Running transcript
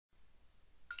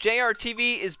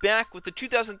JRTV is back with the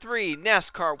 2003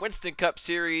 NASCAR Winston Cup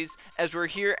Series as we're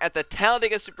here at the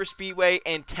Talladega Superspeedway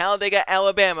in Talladega,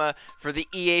 Alabama for the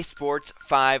EA Sports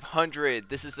 500.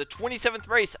 This is the 27th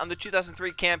race on the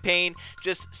 2003 campaign.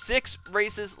 Just 6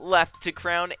 races left to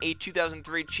crown a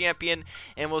 2003 champion,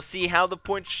 and we'll see how the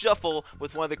points shuffle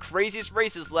with one of the craziest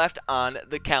races left on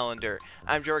the calendar.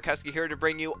 I'm Joe Rakowski here to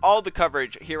bring you all the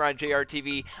coverage here on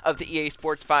JRTV of the EA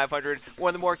Sports 500, one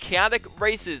of the more chaotic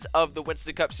races of the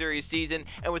Winston Cup Series season,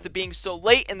 and with it being so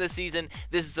late in the season,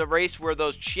 this is a race where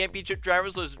those championship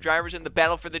drivers, those drivers in the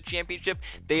battle for the championship,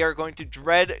 they are going to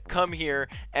dread come here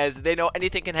as they know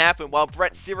anything can happen. While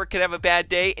Brett Cira could have a bad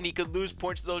day and he could lose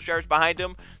points to those drivers behind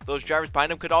him, those drivers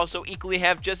behind him could also equally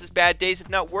have just as bad days, if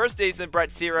not worse days than Brett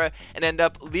Cira, and end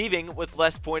up leaving with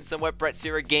less points than what Brett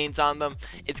Cira gains on them.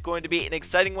 It's going to be an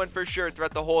exciting one for sure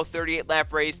throughout the whole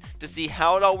 38-lap race to see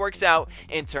how it all works out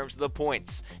in terms of the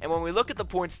points. And when we look at the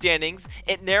point standings,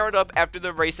 it narrowed up after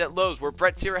the race at Lowe's, where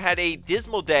Brett Cira had a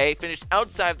dismal day, finished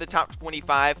outside of the top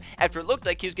 25 after it looked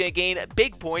like he was going to gain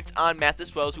big points on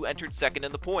Mathis Wells, who entered second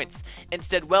in the points.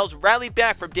 Instead, Wells rallied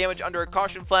back from damage under a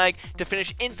caution flag to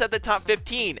finish inside the top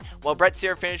 15, while Brett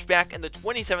Cira finished back in the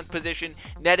 27th position,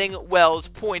 netting Wells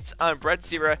points on Brett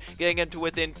Cira, getting him to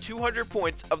within 200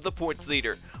 points of the points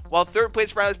leader. While third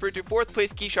place Riley Spurgeon, fourth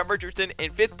place Keyshawn Richardson,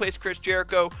 and fifth place Chris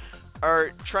Jericho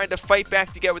are trying to fight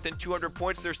back to get within 200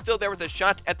 points. They're still there with a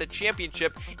shot at the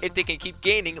championship if they can keep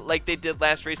gaining like they did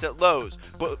last race at Lowe's.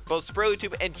 But both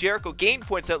Spurgeon and Jericho gained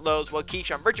points at Lowe's, while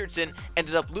Keyshawn Richardson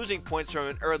ended up losing points from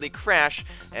an early crash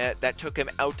that took him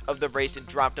out of the race and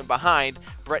dropped him behind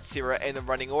Brett Cira in the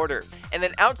running order. And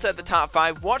then outside the top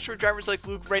 5, watch for drivers like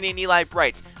Luke Rainey and Eli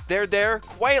Bright. They're there,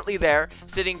 quietly there,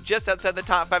 sitting just outside the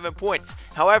top 5 in points.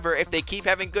 However, if they keep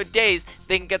having good days,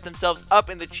 they can get themselves up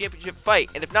in the championship fight.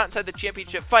 And if not inside the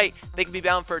championship fight, they can be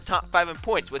bound for a top 5 in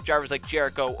points with drivers like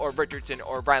Jericho or Richardson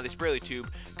or Riley Spurgeon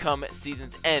come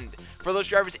season's end. For those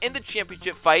drivers in the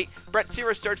championship fight, Brett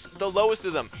Cira starts the lowest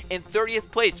of them in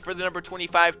 30th place for the number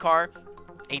 25 car.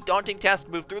 A daunting task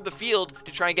to move through the field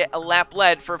to try and get a lap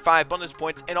lead for 5 bonus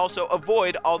points and also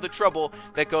avoid all the trouble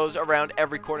that goes around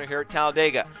every corner here at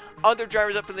Talladega. Other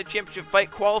drivers up in the championship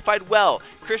fight qualified well.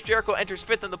 Chris Jericho enters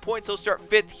 5th in the points. He'll start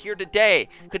 5th here today.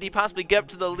 Could he possibly get up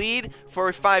to the lead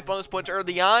for 5 bonus points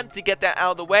early on to get that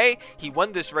out of the way? He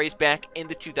won this race back in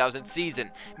the 2000 season.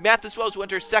 Mathis Wells, who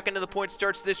enters 2nd in the points,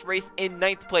 starts this race in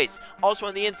 9th place. Also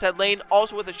on the inside lane,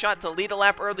 also with a shot to lead a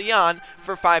lap early on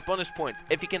for 5 bonus points.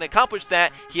 If he can accomplish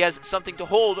that, he has something to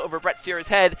hold over Brett Cira's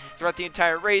head throughout the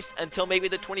entire race until maybe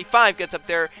the 25 gets up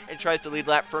there and tries to lead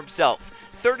a lap for himself.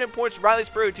 Third in points, Riley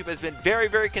Spurgeon has been very,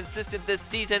 very consistent this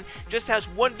season, just has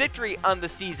 1 victory on the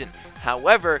season.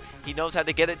 However, he knows how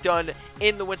to get it done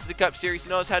in the Winston Cup Series. He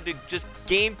knows how to just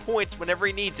gain points whenever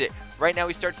he needs it. Right now,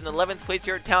 he starts in 11th place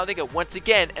here at Talladega, once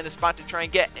again, in a spot to try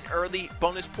and get an early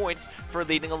bonus points for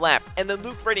leading a lap. And then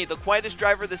Luke Rainey, the quietest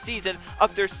driver of the season,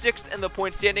 up there 6th in the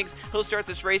point standings. He'll start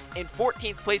this race in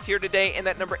 14th place here today in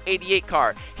that number 88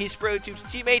 car. He's Spurgeon's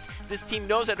teammate. This team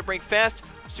knows how to bring fast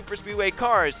super speedway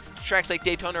cars to tracks like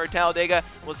Daytona or Talladega.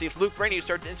 We'll see if Luke Rainey, who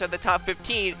starts inside the top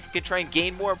 15, can try and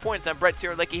gain more points on Brett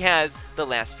Cira like he has the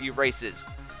last few races.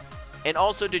 And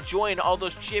also to join all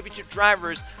those championship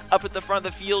drivers up at the front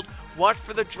of the field, watch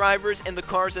for the drivers and the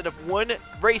cars that have won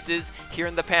races here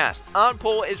in the past. On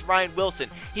pole is Ryan Wilson.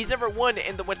 He's never won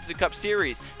in the Winston Cup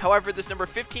Series. However, this number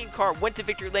 15 car went to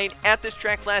victory lane at this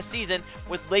track last season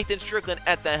with Lathan Strickland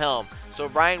at the helm. So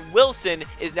Ryan Wilson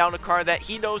is now in a car that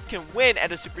he knows can win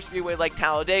at a super speedway like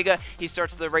Talladega. He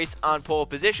starts the race on pole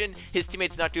position. His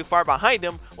teammate's not too far behind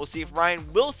him. We'll see if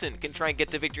Ryan Wilson can try and get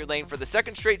to victory lane for the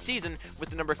 2nd straight season with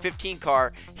the number 15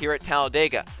 car here at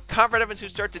Talladega. Conrad Evans, who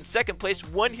starts in 2nd place,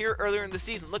 won here earlier in the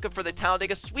season, looking for the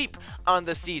Talladega sweep on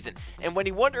the season. And when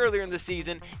he won earlier in the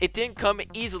season, it didn't come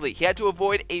easily. He had to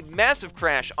avoid a massive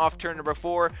crash off turn number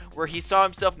 4, where he saw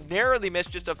himself narrowly miss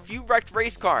just a few wrecked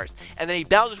race cars. And then he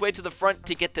battled his way to the front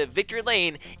to get to victory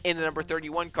lane in the number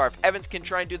 31 car. If Evans can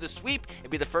try and do the sweep,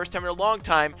 it'd be the first time in a long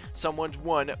time someone's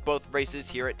won both races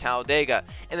here at Talladega.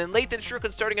 And then Lathan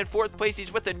Strickland starting in 4th place.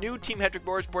 He's with the new Team Hendrick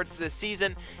Motorsports this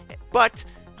season, but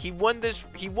he won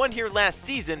here last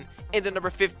season in the number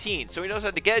 15, so he knows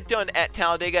how to get it done at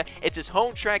Talladega. It's his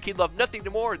home track. He'd love nothing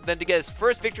more than to get his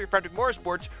first victory for Hendrick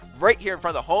Motorsports right here in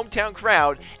front of the hometown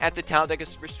crowd at the Talladega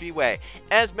Superspeedway.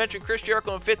 As mentioned, Chris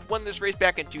Jericho in 5th won this race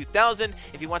back in 2000.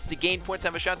 If he wants to gain points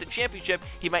and have a shot at the championship,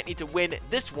 he might need to win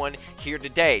this one here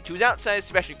today. To his outside is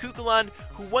Sebastian Kukulan,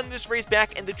 who won this race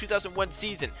back in the 2001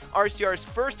 season, RCR's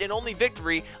first and only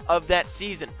victory of that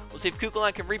season. We'll see if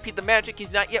Kukulan can repeat the magic.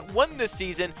 He's not yet won this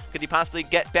season. Could he possibly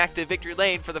get back to victory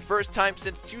lane for the first time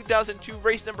since 2002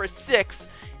 race number 6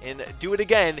 and do it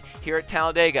again here at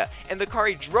Talladega. And the car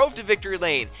he drove to victory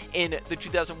lane in the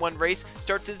 2001 race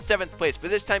starts in 7th place, but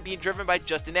this time being driven by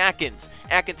Justin Atkins.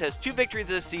 Atkins has 2 victories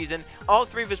this season. All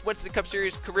 3 of his Winston Cup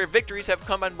Series career victories have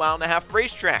come on 1.5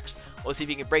 racetracks. We'll see if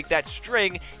he can break that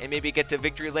string and maybe get to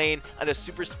victory lane on a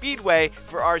super speedway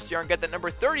for RCR and get that number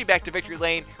 30 back to victory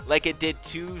lane like it did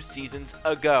 2 seasons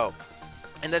ago.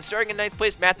 And then starting in 9th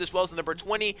place, Mathis Wells, number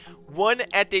 20, won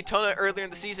at Daytona earlier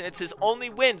in the season. It's his only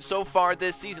win so far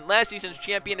this season. Last season's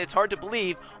champion, it's hard to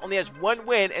believe, only has 1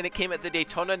 win, and it came at the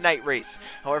Daytona night race.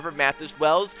 However, Mathis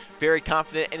Wells, very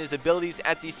confident in his abilities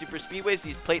at these super speedways,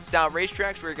 these plate-style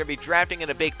racetracks where you're going to be drafting in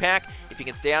a big pack. If he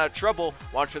can stay out of trouble,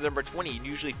 watch for the number 20. He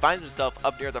usually finds himself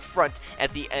up near the front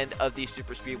at the end of these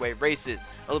super speedway races.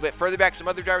 A little bit further back, some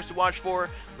other drivers to watch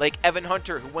for, like Evan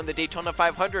Hunter, who won the Daytona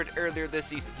 500 earlier this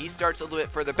season. He starts a little bit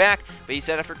further back, but he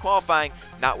said after qualifying,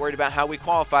 not worried about how we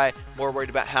qualify, more worried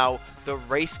about how the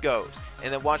race goes.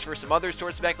 And then watch for some others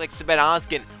towards the back, like Sebet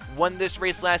Ozgen, won this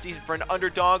race last season for an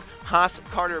underdog, Haas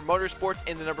Carter Motorsports,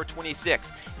 in the number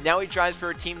 26. Now he drives for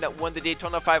a team that won the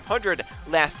Daytona 500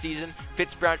 last season,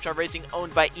 Fitz Bradshaw Racing,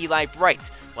 owned by Eli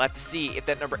Bright. We'll have to see if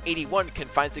that number 81 can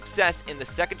find success in the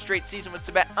 2nd straight season with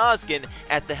Sebet Ozgen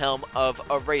at the helm of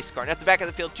a race car. And at the back of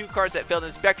the field, 2 cars that failed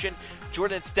inspection.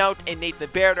 Jordan Stout and Nathan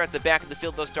Baird are at the back of the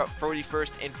field. They'll start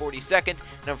 41st and 42nd.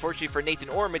 And unfortunately for Nathan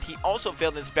Ormond, he also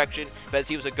failed inspection, but as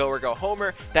he was a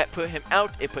go-or-go-homer, that put him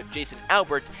out. It put Jason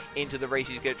Albert into the race.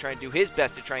 He's going to try and do his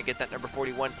best to try and get that number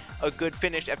 41 a good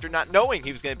finish after not knowing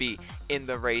he was going to be in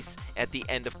the race at the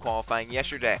end of qualifying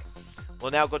yesterday.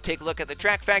 We'll now go take a look at the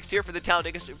track facts here for the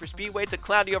Talladega Superspeedway. It's a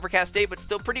cloudy, overcast day, but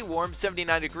still pretty warm,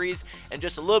 79 degrees, and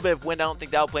just a little bit of wind. I don't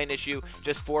think that'll play an issue,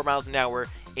 just 4 miles an hour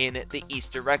in the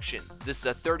east direction. This is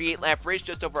a 38-lap race,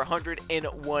 just over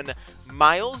 101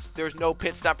 miles. There's no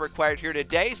pit stop required here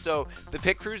today, so the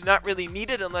pit crew's not really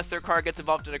needed unless their car gets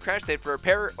involved in a crash. They have to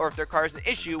repair it, or if their car is an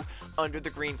issue under the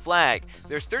green flag.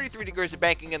 There's 33 degrees of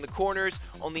banking in the corners,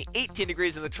 only 18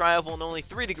 degrees in the tri-oval, and only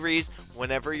 3 degrees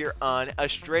whenever you're on a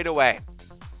straightaway.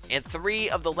 And 3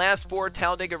 of the last 4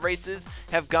 Talladega races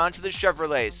have gone to the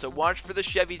Chevrolets, so watch for the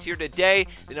Chevys here today.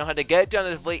 They know how to get it done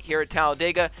as of late here at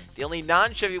Talladega. The only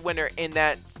non-Chevy winner in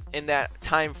that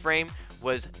time frame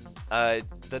was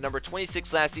the number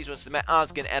 26 last season, was Sebet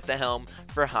Ozgen at the helm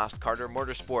for Haas Carter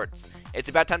Motorsports. It's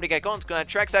about time to get going. Let's go on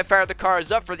trackside, fire the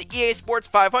cars up for the EA Sports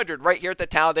 500 right here at the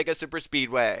Talladega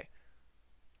Superspeedway.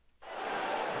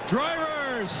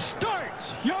 Drivers,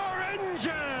 start your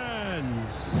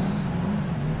engines!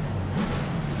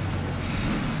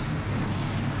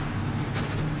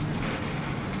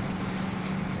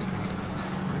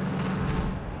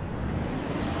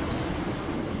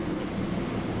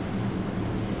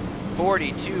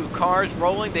 42 cars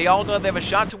rolling. They all know they have a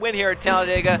shot to win here at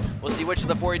Talladega. We'll see which of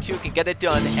the 42 can get it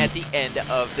done at the end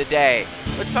of the day.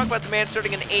 Let's talk about the man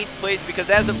starting in 8th place, because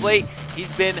as of late,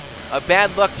 he's been a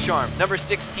bad luck charm. Number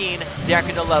 16,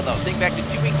 Zachary DeLello. Think back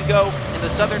to 2 weeks ago in the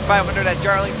Southern 500 at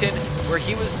Darlington, where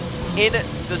he was in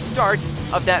the start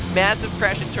of that massive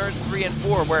crash in turns 3 and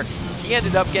 4, where he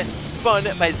ended up getting spun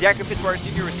by Zachary Fitzwater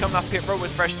Sr., who was coming off pit road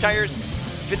with fresh tires.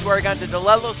 Fitzwater got into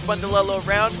DeLello, spun DeLello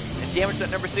around, and damaged that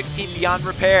number 16 beyond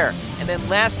repair. And then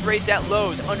last race at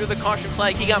Lowe's, under the caution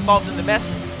flag, he got involved in the mess,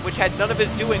 which had none of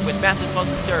his doing, with Mathis Wells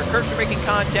and Sarah Kirschner making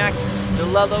contact.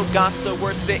 DeLello got the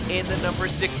worst of it in the number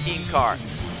 16 car.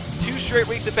 2 straight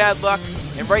weeks of bad luck,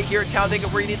 and right here at Talladega,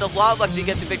 where you need a lot of luck to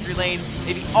get to victory lane,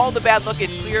 maybe all the bad luck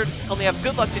is cleared, only have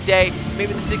good luck today.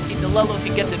 Maybe the 16 DeLello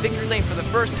can get to victory lane for the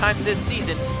first time this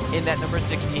season in that number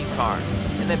 16 car.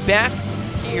 And then back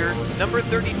here, number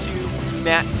 32,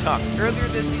 Matt Tuck. Earlier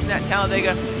this season at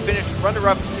Talladega, finished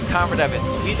runner-up to Conrad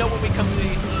Evans. We know when we come to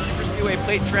these super speedway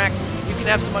plate tracks, you can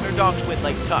have some underdogs win,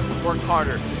 like Tuck or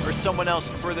Carter or someone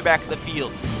else further back in the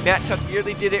field. Matt Tuck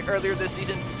nearly did it earlier this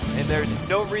season, and there's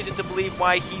no reason to believe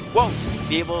why he won't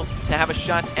be able to have a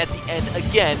shot at the end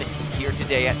again here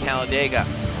today at Talladega.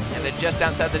 And then just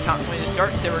outside the top 20 to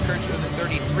start, Sarah Kirschner with a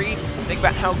 33. Think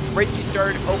about how great she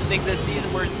started opening this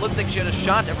season, where it looked like she had a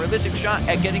shot, a realistic shot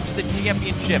at getting to the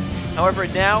championship. However,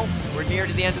 now we're near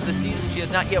to the end of the season. She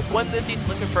has not yet won this season,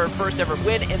 looking for her first ever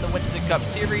win in the Winston Cup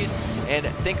Series. And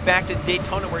think back to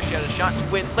Daytona, where she had a shot to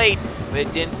win late, but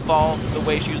it didn't fall the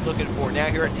way she was looking for. Now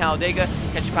here at Talladega,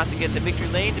 can she possibly get to victory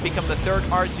lane to become the 3rd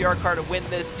RCR car to win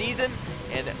this season,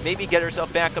 and maybe get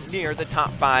herself back up near the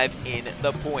top 5 in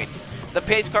the points. The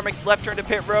pace car makes a left turn to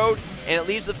pit road, and it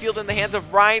leaves the field in the hands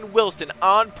of Ryan Wilson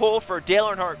on pole for Dale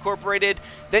Earnhardt Incorporated.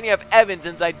 Then you have Evans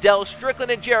and Zidell, Strickland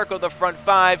and Jericho, the front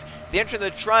 5. They enter the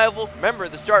tri-oval. Remember,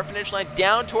 the start-finish line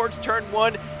down towards turn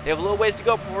 1. They have a little ways to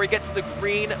go before we get to the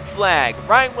green flag.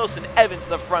 Ryan Wilson, Evans,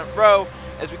 the front row.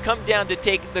 as we come down to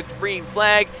take the green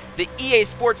flag. The EA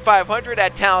Sports 500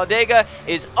 at Talladega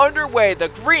is underway. The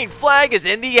green flag is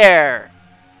in the air.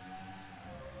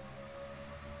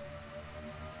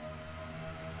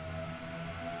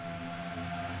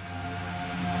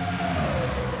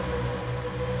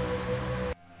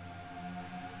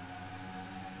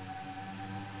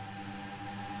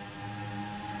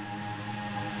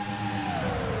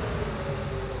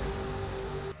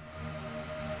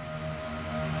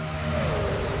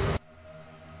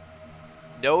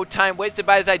 No time wasted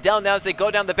by Zidell now as they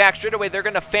go down the back straightaway. They're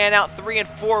going to fan out 3 and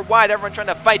 4 wide. Everyone trying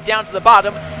to fight down to the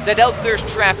bottom. Zidell clears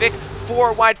traffic.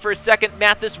 4 wide for a second.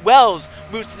 Mathis Wells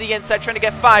moves to the inside, trying to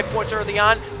get 5 points early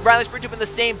on. Riley Springtube in the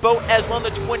same boat as well in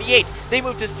the 28. They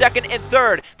move to second and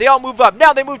third. They all move up.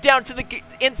 Now they move down to the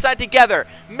inside together.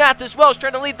 Mathis Wells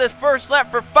trying to lead the first lap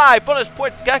for 5 bonus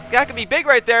points. That could be big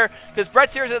right there because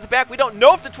Brett Cira's at the back. We don't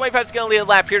know if the 25 is going to lead a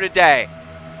lap here today.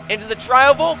 Into the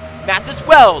tri-oval, Mathis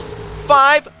Wells.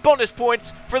 5 bonus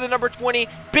points for the number 20.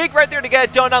 Big right there to get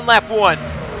it done on lap 1.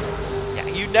 Yeah,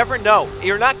 you never know.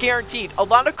 You're not guaranteed. A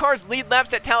lot of cars lead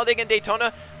laps at Talladega and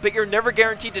Daytona, but you're never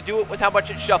guaranteed to do it with how much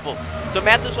it shuffles. So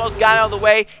Mathis Wells got out of the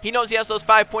way. He knows he has those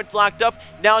 5 points locked up.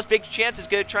 Now his big chance is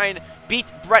going to try and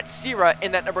beat Brett Cira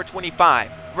in that number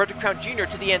 25. Roberto Crown Jr.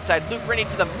 to the inside. Luke Rennie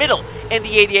to the middle in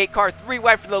the 88 car. 3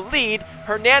 wide for the lead.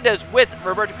 Hernandez with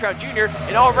Roberto Crown Jr.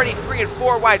 and already 3 and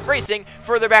 4 wide racing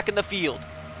further back in the field.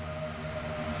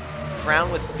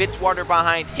 Crown with Fitzwater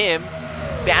behind him,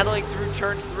 battling through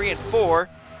turns 3 and 4.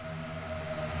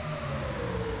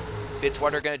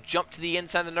 Fitzwater going to jump to the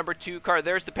inside of the number 2 car.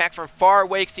 There's the pack from far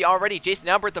away. See already Jason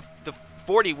Albert, the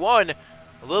 41, a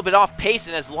little bit off pace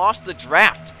and has lost the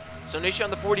draft. So no issue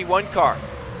on the 41 car.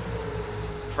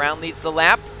 Crown leads the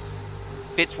lap.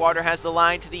 Fitzwater has the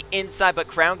line to the inside, but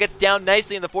Crown gets down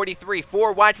nicely in the 43.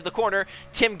 4 wide to the corner.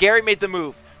 Tim Gary made the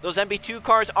move. Those MB2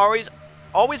 cars always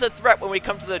a threat when we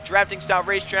come to the drafting style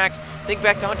racetracks. Think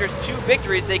back to Hunter's 2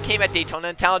 victories. They came at Daytona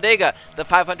and Talladega. The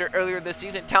 500 earlier this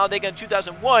season, Talladega in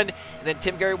 2001, and then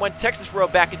Tim Gary won Texas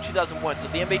World back in 2001. So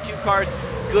the MB2 cars,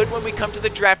 good when we come to the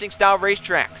drafting style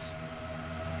racetracks.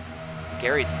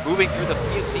 Gary's moving through the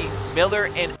field. See, Miller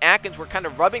and Atkins were kind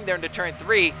of rubbing there into turn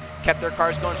 3. Kept their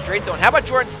cars going straight though. And how about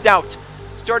Jordan Stout?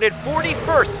 Started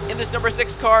 41st in this number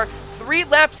 6 car. 3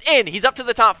 laps in, he's up to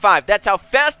the top 5. That's how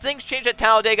fast things change at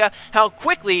Talladega, how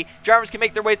quickly drivers can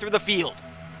make their way through the field.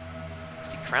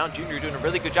 See Crown Jr. doing a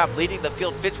really good job leading the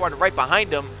field. Fitzwater right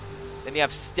behind him. Then you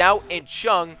have Stout and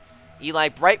Chung. Eli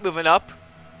Bright moving up.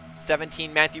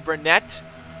 17, Matthew Burnett.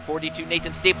 42,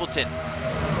 Nathan Stapleton.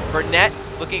 Burnett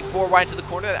looking 4 wide to the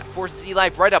corner. That forces Eli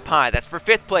Bright up high. That's for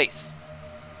 5th place.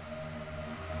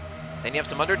 Then you have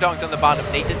some underdogs on the bottom.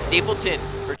 Nathan Stapleton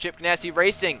for Chip Ganassi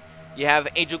Racing. You have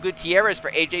Angel Gutierrez for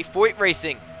AJ Foyt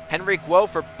Racing. Henry Guo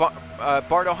for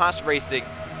Bardo Haas Racing.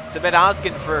 Sabet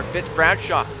Oskin for Fitz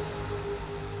Bradshaw.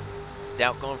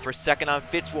 Stout going for 2nd on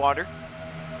Fitzwater.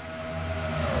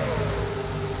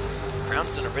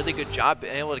 Crown's done a really good job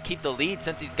being able to keep the lead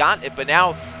since he's gotten it, but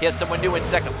now he has someone new in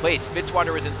 2nd place.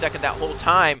 Fitzwater was in 2nd that whole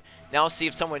time. Now we'll see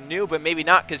if someone new, but maybe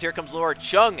not, because here comes Laura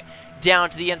Chung down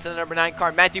to the end of the number 9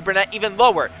 car. Matthew Burnett even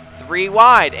lower, 3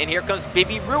 wide. And here comes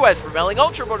Baby Ruiz from Elling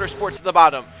Ultra Motorsports to the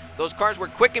bottom. Those cars were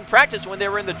quick in practice when they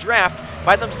were in the draft.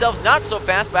 By themselves, not so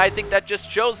fast, but I think that just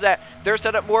shows that they're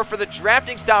set up more for the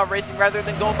drafting style of racing rather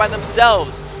than going by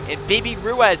themselves. And Baby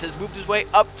Ruiz has moved his way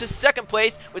up to 2nd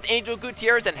place with Angel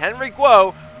Gutierrez and Henry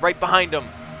Guo right behind him.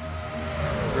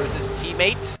 Ruiz's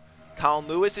teammate, Colin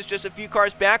Lewis, is just a few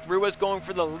cars back. Ruiz going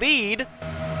for the lead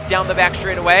down the back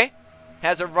straightaway.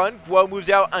 Has a run. Guo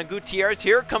moves out on Gutierrez.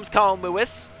 Here comes Colin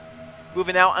Lewis.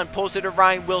 Moving out on pole sitter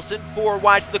Ryan Wilson. 4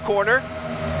 wide to the corner.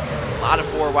 A lot of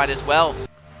 4 wide as well.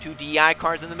 2 DI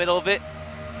cars in the middle of it.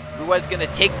 Ruiz going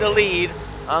to take the lead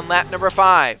on lap number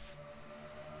 5.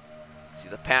 See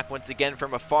the pack once again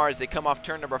from afar as they come off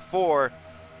turn number 4.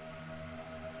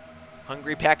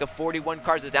 Hungry pack of 41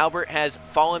 cars as Albert has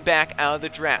fallen back out of the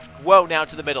draft. Guo now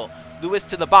to the middle. Lewis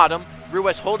to the bottom.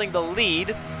 Ruiz holding the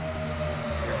lead.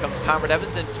 Comes Conrad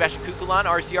Evans and Sebastian Kukulon,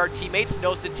 RCR teammates,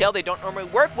 nose to tail. They don't normally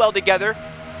work well together.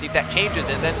 See if that changes.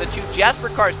 And then the 2 Jasper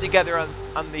cars together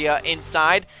on the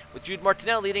inside with Jude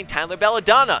Martinelli leading Tyler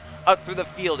Belladonna up through the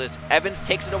field as Evans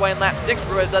takes it away in lap 6.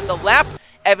 Ruiz at the lap.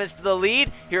 Evans to the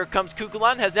lead. Here comes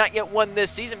Kukulon. Has not yet won this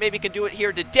season. Maybe can do it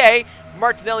here today.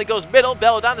 Martinelli goes middle.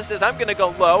 Belladonna says, I'm going to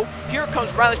go low. Here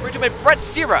comes Riley Springtube and Brett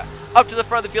Cira up to the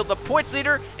front of the field. The points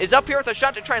leader is up here with a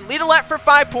shot to try and lead a lap for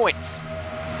 5 points.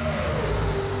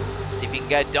 See if he can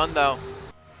get it done, though.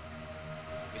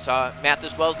 We saw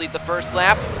Mathis Wells lead the first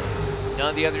lap. None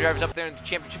of the other drivers up there in the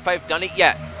championship fight have done it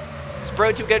yet.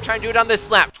 Spro 2 going to try and do it on this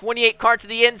lap. 28 car to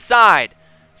the inside.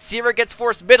 Cira gets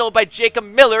forced middle by Jacob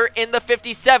Miller in the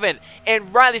 57.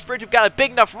 And Riley Springfield got a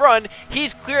big enough run.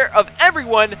 He's clear of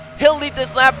everyone. He'll lead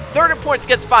this lap. Third in points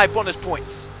gets 5 bonus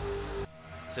points.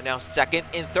 So now second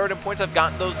and third in points have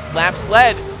gotten those laps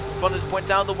led. Bonus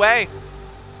points out of the way.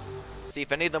 See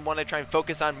if any of them want to try and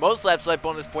focus on most laps led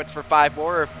bonus points for 5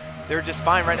 more, or if they're just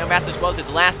fine right now. Mathews Wells is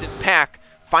last in pack.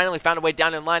 Finally found a way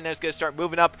down in line. Now he's going to start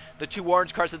moving up the 2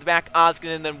 orange cars at the back,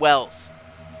 Osgood and then Wells.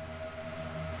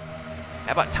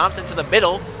 How about Thompson to the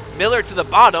middle, Miller to the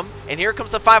bottom, and here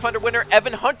comes the 500 winner,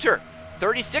 Evan Hunter.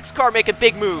 36 car making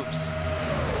big moves.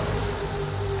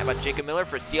 How about Jacob Miller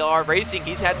for CLR Racing?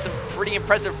 He's had some pretty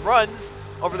impressive runs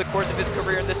over the course of his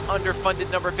career in this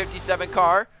underfunded number 57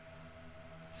 car.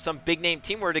 Some big name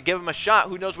team were to give him a shot.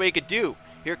 Who knows what he could do?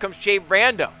 Here comes Jay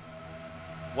Rando.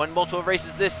 Won multiple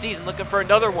races this season, looking for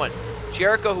another one.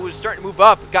 Jericho, who was starting to move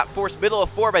up, got forced middle of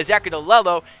 4 by Zachary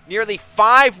DeLello. Nearly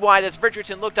 5 wide as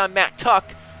Richardson looked on Matt Tuck.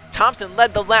 Thompson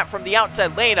led the lap from the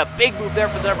outside lane. A big move there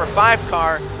for the number 5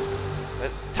 car.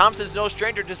 But Thompson's no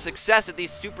stranger to success at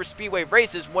these super speedway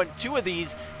races. Won 2 of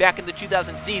these back in the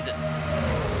 2000 season.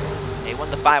 He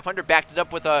won the 500, backed it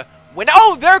up with a win.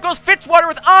 Oh, there goes Fitzwater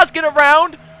with Osgood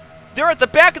around. They're at the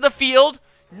back of the field.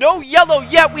 No yellow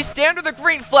yet. We stand under the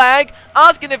green flag.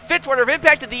 Osgood and Fitzwater have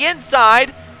impacted the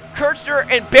inside. Kirchner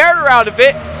and Baird are out of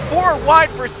it. 4 wide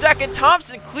for second.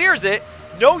 Thompson clears it.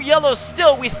 No yellow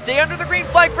still. We stay under the green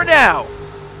flag for now.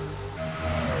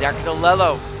 Zachary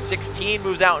DeLello, 16,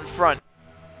 moves out in front.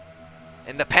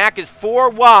 And the pack is 4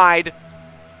 wide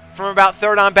from about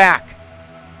third on back.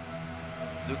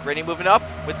 Luke Rainey moving up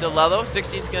with DeLello.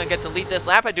 16's going to get to lead this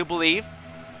lap, I do believe.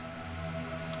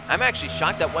 I'm actually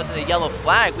shocked that wasn't a yellow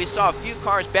flag. We saw a few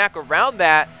cars back around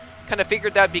that. Kind of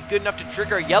figured that would be good enough to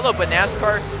trigger a yellow, but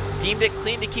NASCAR deemed it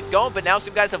clean to keep going. But now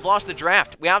some guys have lost the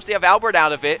draft. We obviously have Albert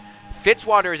out of it.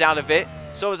 Fitzwater is out of it.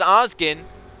 So is Osgood.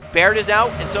 Baird is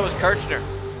out, and so is Kirchner.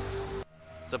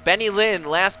 So Benny Lynn,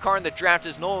 last car in the draft,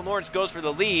 as Nolan Lawrence goes for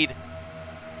the lead.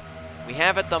 We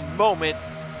have at the moment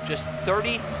just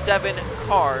 37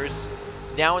 cars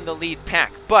now in the lead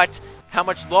pack. But how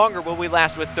much longer will we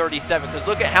last with 37? Because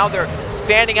look at how they're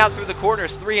fanning out through the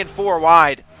corners, 3 and 4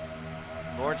 wide.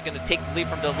 Lawrence going to take the lead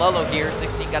from DeLello here.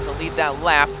 16 got to lead that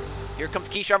lap. Here comes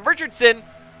Keyshawn Richardson.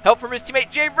 Help from his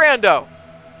teammate Jay Rando.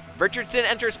 Richardson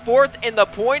enters 4th in the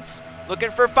points.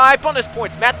 Looking for 5 bonus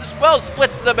points. Mathews Wells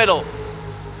splits to the middle.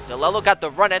 DeLello got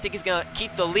the run. I think he's going to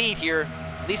keep the lead here,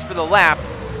 at least for the lap.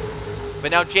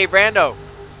 But now Jay Rando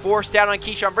forced out on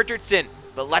Keyshawn Richardson,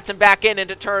 but lets him back in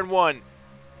into turn 1.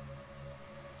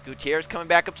 Gutierrez coming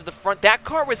back up to the front. That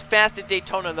car was fast at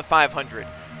Daytona in the 500.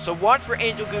 So watch for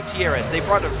Angel Gutierrez. They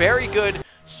brought a very good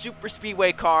super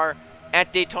speedway car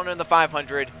at Daytona in the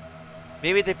 500.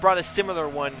 Maybe they brought a similar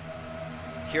one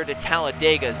here to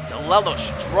Talladega. DeLello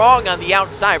strong on the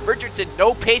outside. Richardson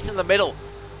no pace in the middle.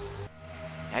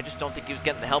 I just don't think he was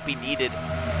getting the help he needed.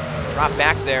 Drop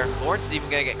back there. Lawrence is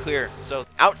even going to get clear. So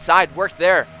outside worked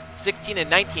there. 16 and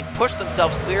 19 pushed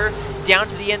themselves clear down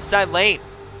to the inside lane.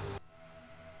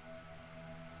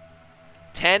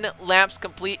 10 laps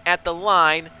complete at the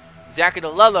line. Zachary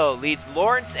DeLello leads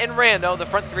Lawrence and Rando. The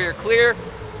front 3 are clear.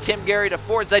 Tim Gary to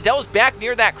 4. Zeidel's back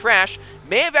near that crash.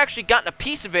 May have actually gotten a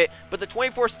piece of it, but the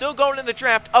 24 still going in the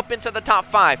draft up inside the top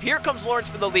 5. Here comes Lawrence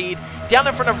for the lead, down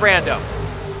in front of Rando.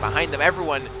 Behind them,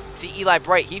 everyone. See Eli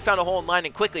Bright. He found a hole in line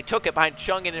and quickly took it behind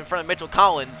Chung and in front of Mitchell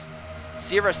Collins.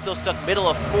 Cira still stuck middle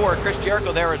of 4. Chris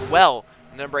Jericho there as well.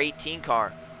 The number 18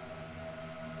 car.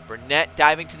 Burnett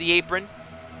diving to the apron.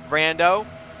 Rando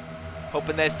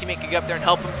hoping that his teammate could get up there and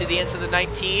help him to the ends of the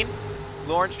 19.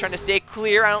 Lawrence trying to stay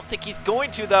clear. I don't think he's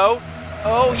going to, though.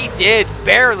 Oh, he did.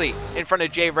 Barely in front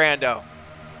of Jay Rando.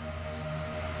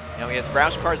 Now he has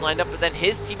Roush cars lined up, but then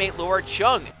his teammate Laura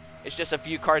Chung is just a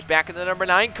few cars back in the number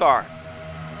 9 car.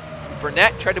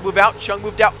 Burnett tried to move out. Chung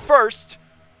moved out first.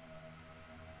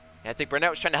 And I think Burnett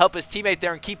was trying to help his teammate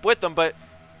there and keep with them, but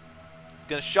he's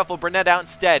going to shuffle Burnett out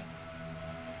instead.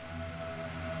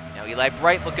 Now Eli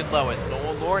Bright looking lowest.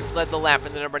 Nolan Lawrence led the lap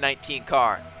in the number 19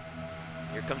 car.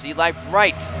 Here comes Eli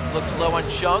Bright. Looked low on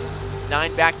Chung.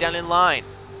 9 back down in line.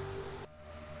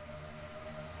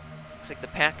 Looks like the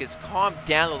pack has calmed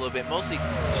down a little bit. Mostly 2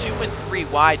 and 3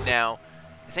 wide now.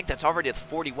 I think that's already at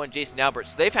 41, Jason Albert.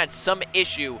 So they've had some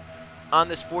issue on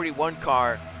this 41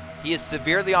 car. He is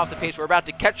severely off the pace. We're about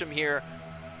to catch him here.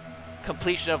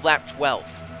 Completion of lap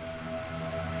 12.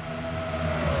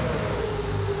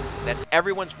 That's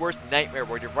everyone's worst nightmare,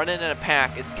 where you're running in a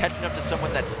pack, is catching up to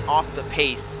someone that's off the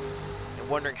pace and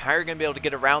wondering how you're going to be able to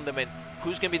get around them and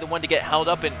who's going to be the one to get held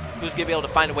up and who's going to be able to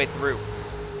find a way through.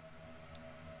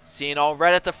 Seeing all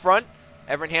red at the front,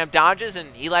 Evernham Dodges and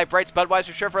Eli Bright's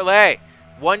Budweiser Chevrolet.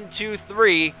 1, 2,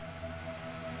 3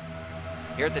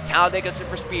 here at the Talladega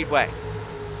Superspeedway.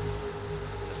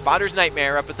 It's a spotter's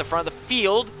nightmare up at the front of the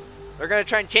field. They're going to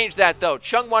try and change that, though.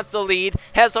 Chung wants the lead.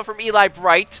 Hessel from Eli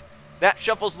Bright. That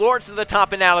shuffles Lawrence to the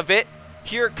top and out of it.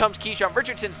 Here comes Keyshawn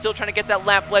Richardson, still trying to get that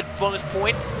lap-led bonus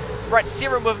points. Brett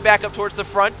Cira moving back up towards the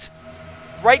front.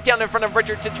 Right down in front of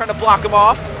Richardson, trying to block him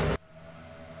off.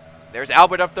 There's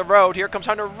Albert up the road. Here comes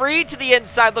Hunter Reed to the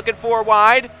inside, looking 4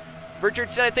 wide.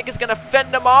 Richardson, I think, is going to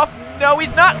fend him off. No,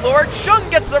 he's not, Lord. Chung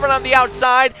gets the run on the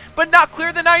outside, but not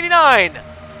clear the 99.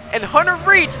 And Hunter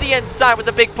Reed to the inside with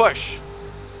a big push.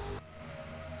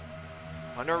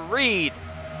 Hunter Reed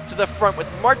to the front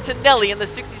with Martinelli in the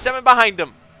 67 behind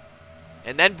him.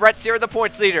 And then Brett Cira, the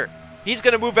points leader. He's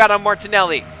going to move out on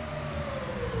Martinelli.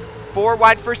 4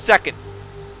 wide for second.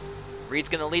 Reed's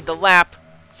going to lead the lap.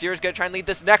 Cira's going to try and lead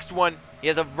this next one. He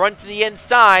has a run to the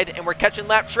inside, and we're catching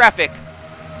lap traffic.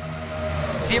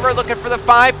 Cira looking for the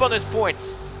 5 bonus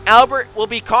points. Albert will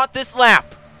be caught this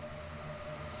lap.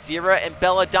 Cira and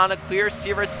Belladonna clear.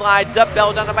 Cira slides up.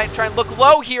 Belladonna might try and look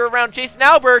low here around Jason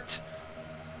Albert.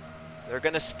 They're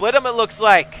going to split him, it looks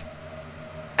like.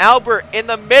 Albert in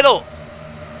the middle.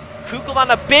 Kukul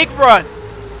on a big run.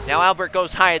 Now Albert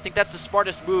goes high. I think that's the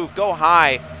smartest move. Go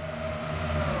high.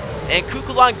 And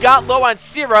Kukulon got low on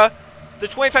Cira. The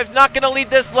 25's not going to lead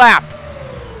this lap.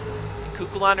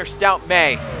 Kukulon or Stout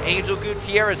May. Angel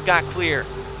Gutierrez got clear.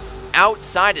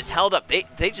 Outside is held up.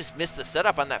 They just missed the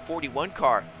setup on that 41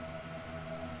 car.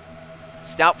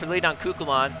 Stout for the lead on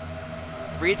Kukulon.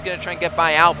 Reed's going to try and get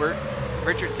by Albert.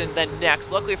 Richardson then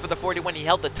next. Luckily for the 41, he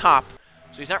held the top,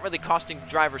 so he's not really costing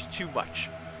drivers too much.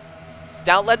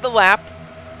 Stout led the lap.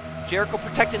 Jericho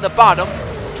protecting the bottom.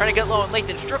 Trying to get low on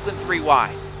Lathan Strickland 3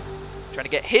 wide. Trying to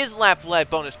get his lap-led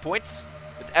bonus points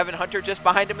with Evan Hunter just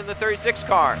behind him in the 36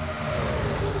 car.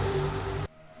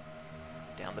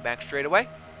 Down the back straightaway.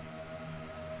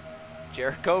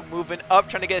 Jericho moving up,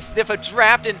 trying to get a sniff of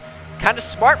draft, and kind of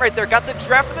smart right there. Got the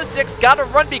draft for the 6, got a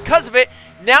run because of it.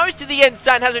 Now he's to the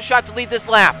inside and has a shot to lead this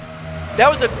lap. That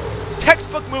was a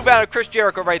textbook move out of Chris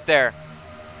Jericho right there.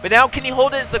 But now can he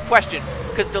hold it is the question.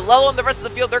 Because DeLello and the rest of the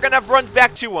field, they're going to have runs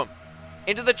back to him.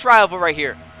 Into the tri-oval right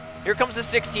here. Here comes the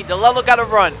 16. DeLello got a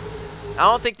run. I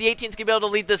don't think the 18's going to be able to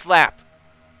lead this lap.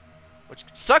 Which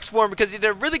sucks for him because he did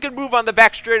a really good move on the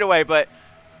back straightaway, but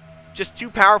just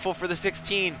too powerful for the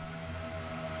 16.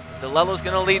 DeLello's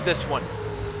going to lead this one.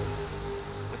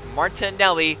 With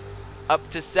Martinelli up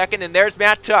to second, and there's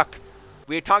Matt Tuck.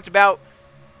 We had talked about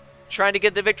trying to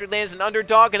get the victory lane as an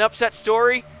underdog, an upset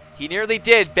story. He nearly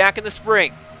did back in the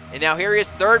spring. And now here he is,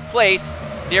 3rd place,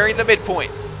 nearing the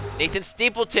midpoint. Nathan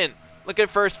Stapleton looking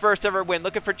for his first ever win.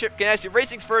 Looking for Chip Ganassi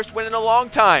Racing's first win in a long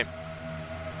time.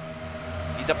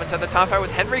 He's up inside the top 5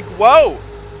 with Henry Guo.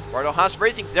 Bardo Haas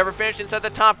Racing's never finished inside the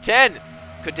top 10.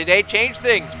 Could today change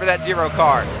things for that 0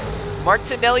 car?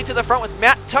 Martinelli to the front with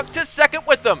Matt Tuck to second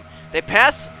with them. They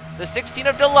pass the 16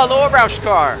 of DeLello, a Roush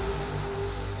car.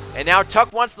 And now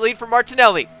Tuck wants the lead for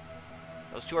Martinelli.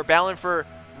 Those two are battling for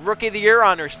Rookie of the Year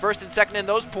honors, 1st and 2nd in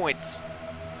those points.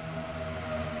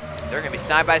 They're going to be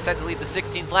side by side to lead the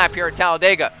 16th lap here at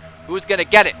Talladega. Who's going to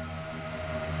get it?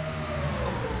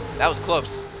 That was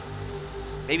close.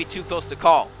 Maybe too close to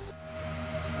call.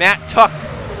 Matt Tuck,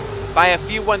 by a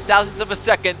few 1,000ths of a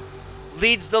second,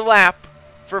 leads the lap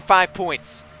for 5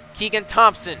 points. Keegan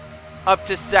Thompson up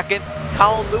to second.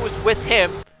 Colin Lewis with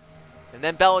him. And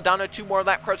then Belladonna, 2 more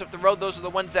lap cars up the road. Those are the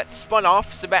ones that spun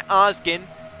off. Sebastian Oskin.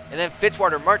 And then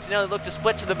Fitzwater. Martinelli looked to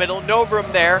split to the middle. No room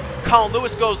there. Colin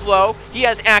Lewis goes low. He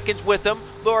has Atkins with him.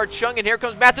 Laura Chung, and here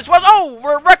comes Mathis Wells. Oh,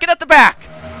 we're wrecking at the back.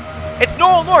 It's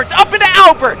Nolan Lawrence up into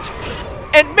Albert.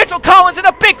 And Mitchell Collins in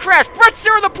a big crash. Brett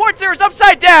Cira, the point there, is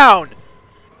upside down.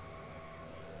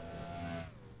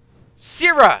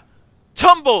 Cira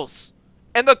tumbles.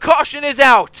 And the caution is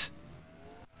out.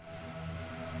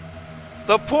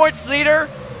 The points leader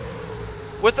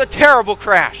with a terrible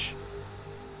crash.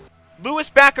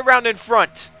 Lewis back around in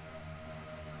front.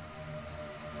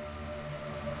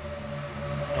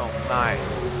 Oh my.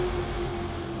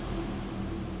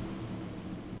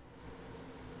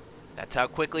 That's how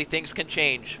quickly things can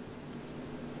change.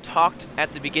 Talked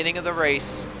at the beginning of the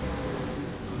race.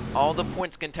 All the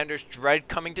points contenders dread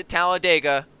coming to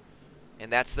Talladega.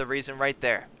 And that's the reason right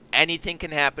there. Anything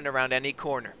can happen around any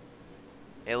corner.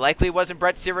 It likely wasn't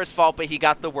Brett Cira's fault, but he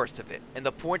got the worst of it. And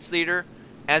the points leader,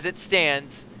 as it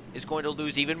stands, is going to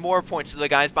lose even more points to the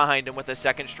guys behind him with a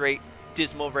 2nd straight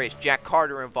dismal race. Jack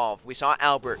Carter involved. We saw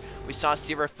Albert. We saw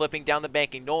Cira flipping down the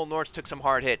banking. Nolan Lawrence took some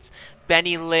hard hits.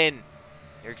 Benny Lynn.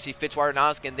 Here you see Fitzwater and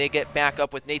Oskin. They get back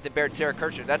up with Nathan Baird, Sarah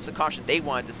Kirchner. That's the caution they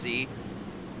wanted to see.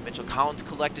 Mitchell Collins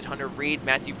collected. Hunter Reed,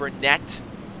 Matthew Burnett.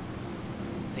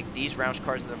 These Roush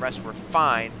cars and the rest were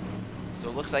fine. So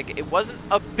it looks like it wasn't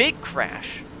a big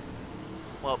crash.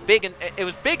 Well, it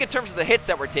was big in terms of the hits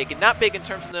that were taken, not big in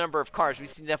terms of the number of cars. We've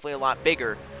seen definitely a lot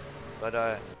bigger.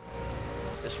 But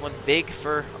this one big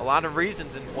for a lot of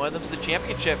reasons, and one of them's the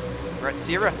championship. Brett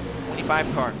Cira,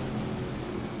 25 car.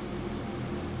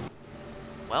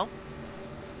 Well,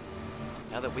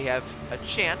 now that we have a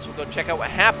chance, we'll go check out what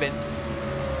happened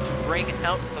to bring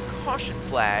out the caution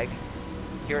flag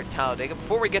here at Talladega.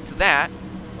 Before we get to that,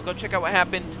 we'll go check out what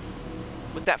happened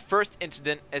with that first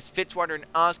incident as Fitzwater and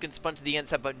Osgood spun to the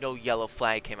inside, but no yellow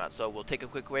flag came out. So we'll take a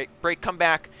quick break, come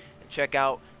back, and check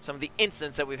out some of the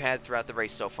incidents that we've had throughout the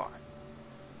race so far.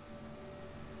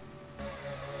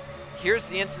 Here's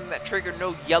the incident that triggered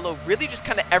no yellow. Really just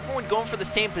kind of everyone going for the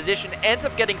same position, ends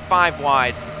up getting 5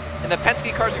 wide. And the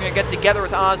Penske cars are going to get together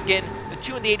with Osgood. The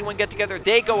 2 and the 81 get together.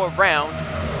 They go around.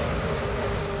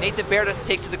 Nathan Baird has to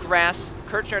take to the grass.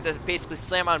 Kirchner has to basically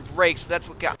slam on brakes. So that's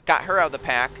what got her out of the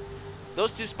pack.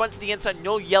 Those 2 spun to the inside.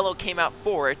 No yellow came out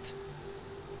for it.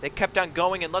 They kept on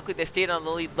going, and luckily they stayed on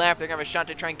the lead lap. They're going to have a shot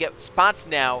to try and get spots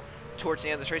now towards the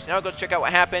end of this race. Now we'll go check out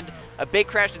what happened. A big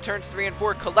crash in turns 3 and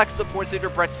 4 collects the points leader,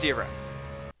 Brett Cira.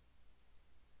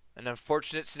 An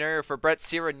unfortunate scenario for Brett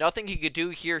Cira. Nothing he could do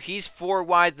here. He's 4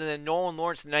 wide, then Nolan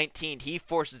Lawrence 19. He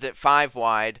forces it 5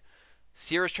 wide.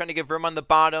 Cira's trying to give room on the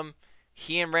bottom.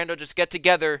 He and Randall just get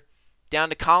together. Down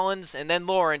to Collins and then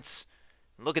Lawrence.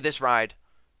 And look at this ride.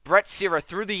 Brett Cira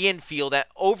through the infield at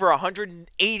over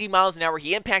 180 miles an hour.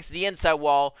 He impacts the inside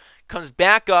wall. Comes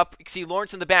back up. You can see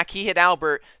Lawrence in the back. He hit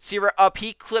Albert. Cira up.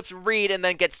 He clips Reed and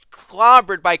then gets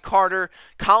clobbered by Carter.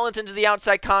 Collins into the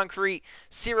outside concrete.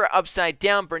 Cira upside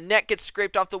down. Burnett gets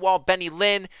scraped off the wall. Benny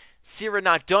Lynn. Cira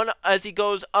not done as he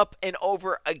goes up and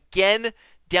over again.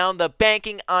 Down the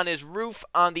banking on his roof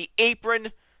on the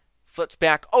apron. Flips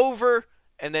back over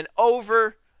and then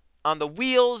over on the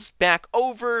wheels. Back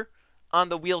over on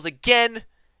the wheels again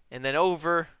and then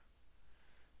over.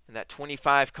 And that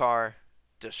 25 car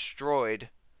destroyed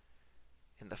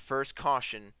in the first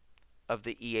caution of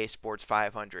the EA Sports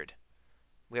 500.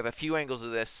 We have a few angles of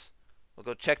this. We'll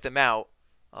go check them out.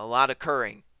 A lot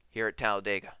occurring here at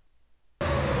Talladega.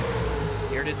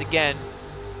 Here it is again.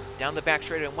 Down the back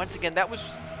straight. And once again, that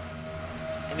was...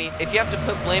 I mean, if you have to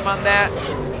put blame on that,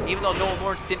 even though Nolan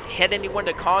Lawrence didn't hit anyone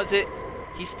to cause it,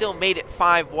 he still made it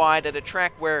 5 wide at a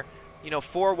track where,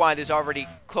 4 wide is already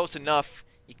close enough.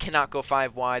 You cannot go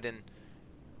 5 wide, and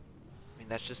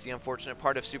that's just the unfortunate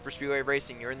part of super speedway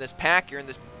racing. You're in this pack, you're in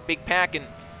this big pack, and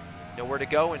nowhere to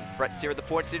go, and Brett Cira, the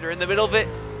points leader, in the middle of it.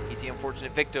 He's the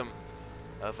unfortunate victim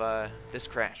of this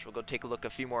crash. We'll go take a look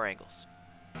at a few more angles.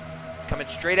 Coming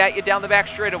straight at you down the back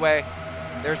straightaway.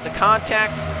 There's the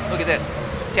contact. Look at this.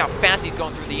 See how fast he's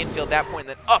going through the infield at that point,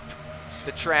 and then up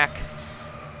the track.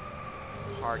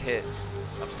 Hard hit.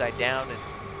 Upside down, and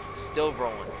still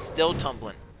rolling, still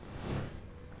tumbling.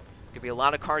 Gonna be a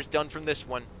lot of cars done from this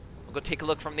one. We'll go take a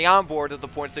look from the onboard of the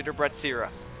points leader, Brett Cira.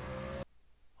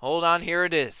 Hold on, here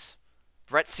it is.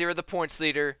 Brett Cira, the points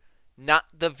leader. Not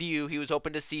the view he was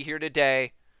hoping to see here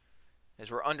today,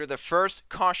 as we're under the first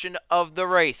caution of the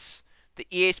race. The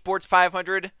EA Sports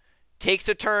 500 takes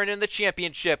a turn in the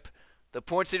championship. The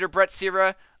points leader, Brett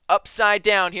Cira, upside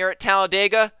down here at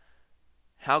Talladega.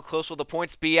 How close will the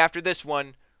points be after this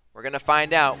one? We're going to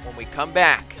find out when we come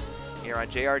back here on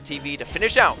JRTV to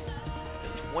finish out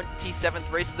the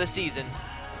 27th race of the season,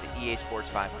 the EA Sports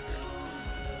 500.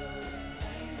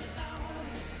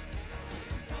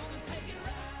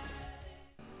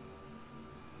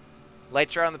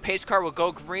 Lights are on the pace car. Will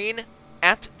go green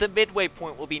at the midway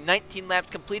point. Will be 19 laps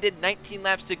completed, 19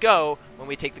 laps to go when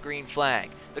we take the green flag.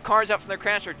 The cars out from their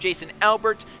crash are Jason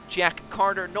Albert, Jack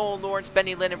Carter, Nolan Lawrence,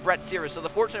 Benny Lynn, and Brett Cira. So the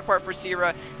fortunate part for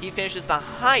Cira, he finishes the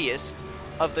highest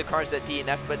of the cars that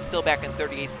DNF, but still back in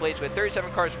 38th place. We had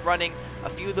 37 cars running. A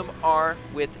few of them are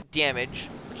with damage.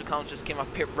 Mitchell Collins just came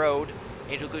off pit road.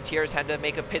 Angel Gutierrez had to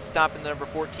make a pit stop in the number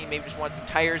 14. Maybe just wanted some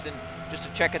tires and just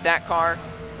to check at that car.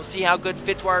 We'll see how good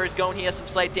Fitzwater is going. He has some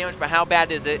slight damage, but how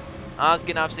bad is it?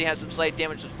 Osgood obviously has some slight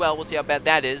damage as well. We'll see how bad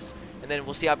that is. And then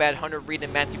we'll see how bad Hunter Reed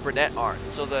and Matthew Burnett are.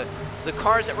 So the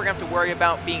cars that we're going to have to worry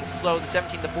about being slow, the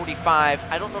 17 to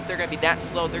 45, I don't know if they're going to be that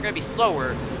slow. They're going to be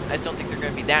slower. I just don't think they're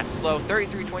going to be that slow.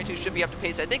 33-22 should be up to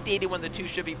pace. I think the 81 the 2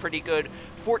 should be pretty good.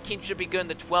 14 should be good, and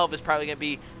the 12 is probably going to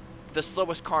be the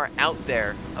slowest car out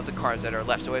there of the cars that are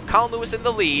left. So we have Colin Lewis in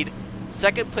the lead.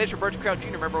 Second place for Brett Cira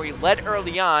Jr. Remember, he led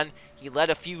early on. He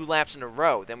led a few laps in a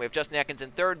row. Then we have Justin Atkins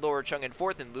in third, Laura Chung in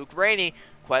fourth, and Luke Rainey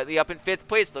quietly up in fifth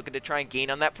place, looking to try and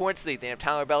gain on that points lead. They have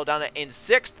Tyler Belladonna in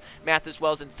sixth, Mathis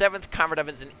Wells in seventh, Conrad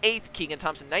Evans in eighth, Keegan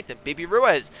Thompson ninth, and Bibi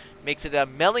Ruiz makes it a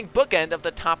melding bookend of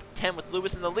the top 10 with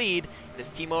Lewis in the lead, and his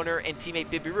team owner and teammate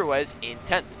Bibi Ruiz in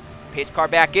 10th. Pace car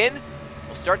back in.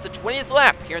 We'll start the 20th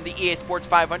lap here in the EA Sports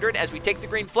 500 as we take the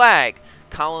green flag.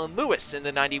 Colin Lewis in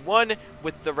the 91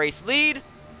 with the race lead.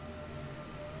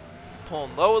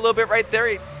 Pulling low a little bit right there.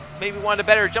 He maybe wanted a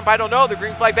better jump. I don't know. The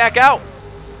green flag back out.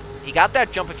 He got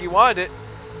that jump if he wanted it.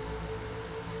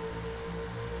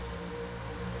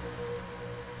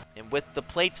 And with the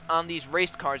plates on these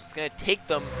race cars, it's going to take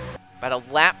them about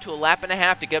a lap to a lap and a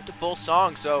half to get up to full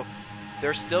song. So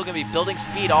they're still going to be building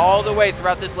speed all the way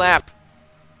throughout this lap.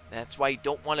 That's why you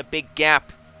don't want a big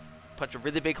gap. Punch a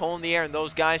really big hole in the air, and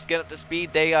those guys get up to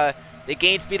speed. They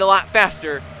gain speed a lot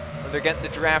faster when they're getting the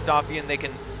draft off you, and they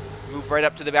can move right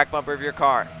up to the back bumper of your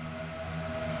car.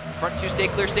 Front two stay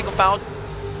clear, single foul.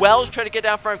 Wells tried to get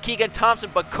down front of Keegan Thompson,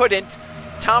 but couldn't.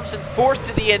 Thompson forced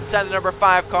to the inside of the number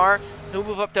 5 car. He'll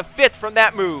move up to 5th from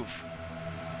that move.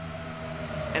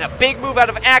 And a big move out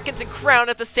of Atkins and Crown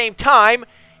at the same time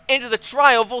into the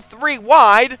tri-oval, 3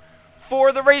 wide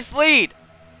for the race lead.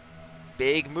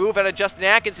 Big move out of Justin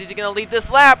Atkins. Is he going to lead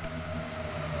this lap?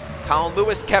 Colin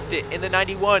Lewis kept it in the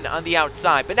 91 on the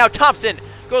outside. But now Thompson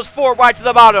goes 4 wide to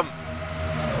the bottom.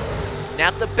 And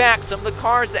at the back, some of the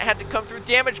cars that had to come through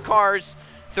damaged cars,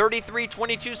 33,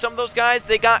 22, some of those guys,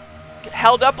 they got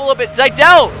held up a little bit.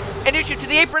 Zeidel, an issue to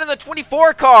the apron in the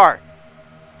 24 car.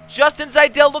 Justin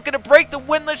Zeidel looking to break the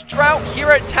winless drought here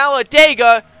at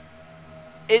Talladega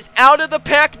is out of the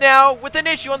pack now with an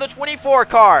issue on the 24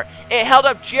 car. It held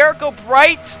up Jericho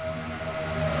Bright.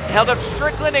 It held up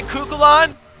Strickland and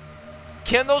Kukulon.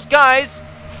 Can those guys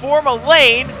form a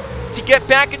lane to get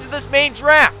back into this main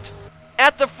draft?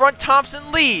 At the front,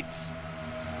 Thompson leads.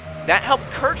 That helped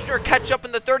Kirchner catch up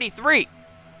in the 33.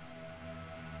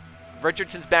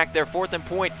 Richardson's back there, 4th in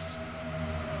points.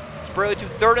 Spurley to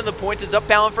 3rd in the points, is up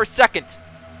Ballin for 2nd.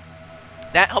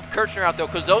 That helped Kirchner out though,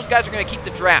 because those guys are going to keep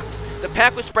the draft. The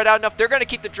pack was spread out enough, they're going to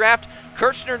keep the draft.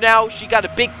 Kirchner now, she got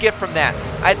a big gift from that.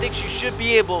 I think she should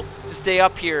be able to stay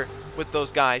up here with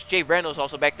those guys. Jay Randall's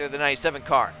also back there, the 97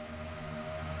 car.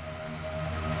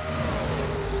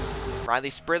 Riley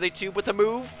Spurley too with a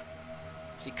move.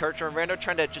 See Kirchner and Randall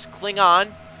trying to just cling on.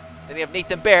 Then they have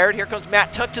Nathan Baird. Here comes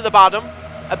Matt Tuck to the bottom.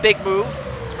 A big move.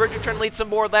 Spurgeon trying to lead some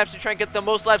more laps to try and get the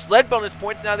most laps led bonus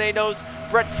points. Now they knows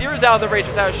Brett Cira's out of the race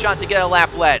without a shot to get a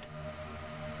lap led.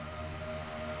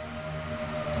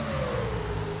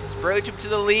 Spurley to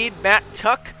the lead. Matt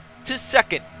Tuck to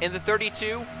 2nd in the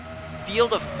 32.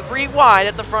 Field of 3 wide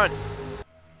at the front.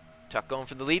 Tuck going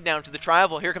for the lead now into the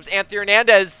tri-oval. Here comes Anthony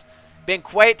Hernandez. Been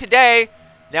quiet today.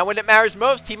 Now when it matters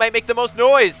most, he might make the most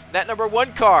noise. That number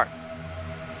 1 car.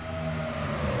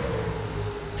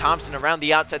 Thompson around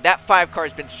the outside. That 5 car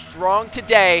has been strong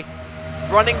today,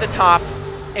 running the top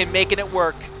and making it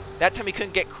work. That time he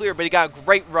couldn't get clear, but he got a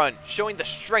great run, showing the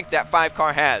strength that 5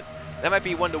 car has. That might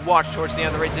be one to watch towards the end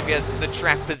of the race if he has the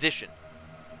track position.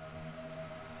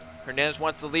 Hernandez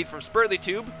wants the lead from Spurley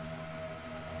Tube.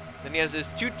 Then he has his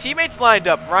 2 teammates lined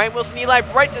up. Ryan Wilson, Eli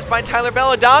Bright, just by Tyler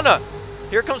Belladonna.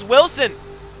 Here comes Wilson.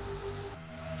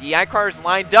 DI cars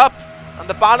lined up on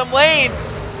the bottom lane.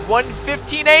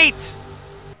 1:15.8.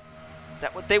 Is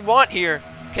that what they want here?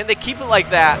 Can they keep it like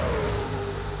that?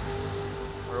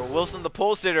 Or will Wilson, the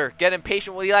pole sitter, get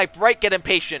impatient? Will Eli Bright get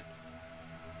impatient?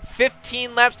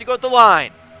 15 laps to go at the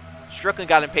line. Strickland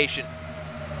got impatient.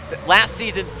 Last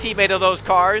season's teammate of those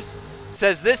cars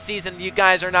says this season you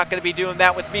guys are not going to be doing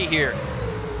that with me here.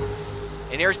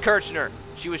 And here's Kirchner.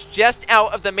 She was just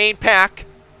out of the main pack,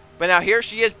 but now here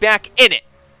she is back in it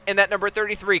in that number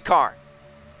 33 car.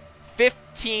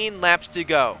 15 laps to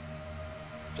go.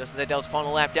 Justin Zeidell's falling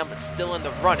a lap down, but still in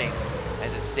the running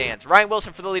as it stands. Ryan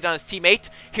Wilson for the lead on his teammate.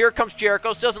 Here comes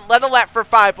Jericho. Still doesn't let a lap for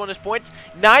 5 bonus points.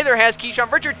 Neither has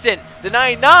Keyshawn Richardson. The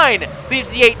 99 leaves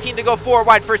the 18 to go 4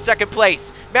 wide for 2nd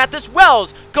place. Mathis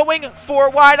Wells going 4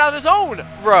 wide on his own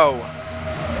row.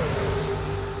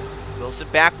 Wilson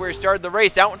back where he started the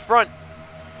race, out in front.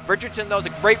 Richardson, though, is a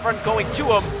great run going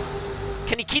to him.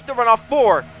 Can he keep the run off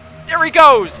 4? There he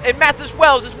goes, and Mathis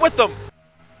Wells is with them.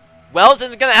 Wells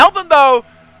isn't going to help him, though.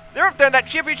 They're up there in that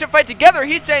championship fight together.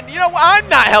 He's saying, you know what, I'm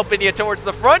not helping you towards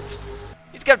the front.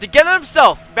 He's got to get it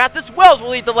himself. Mathis Wells will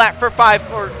lead the lap for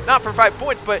 5, or not for 5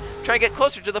 points, but try to get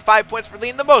closer to the 5 points for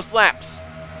leading the most laps.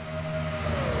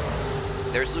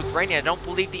 There's Luke Rainey. I don't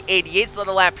believe the 88's led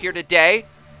a lap here today.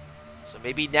 So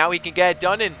maybe now he can get it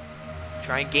done and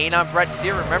Try and gain on Brett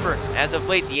Cira. Remember, as of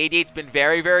late, the 88's been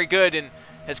very, very good and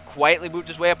has quietly moved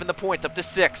his way up in the points, up to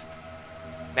 6th.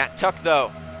 Matt Tuck,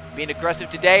 though, being aggressive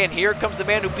today, and here comes the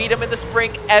man who beat him in the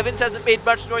spring. Evans hasn't made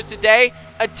much noise today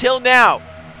until now.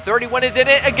 31 is in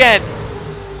it again.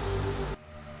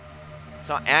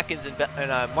 Saw Atkins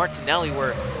and Martinelli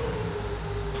were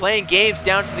playing games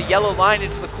down to the yellow line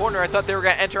into the corner. I thought they were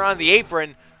going to enter on the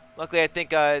apron. Luckily, I think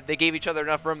they gave each other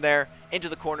enough room there into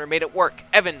the corner, made it work.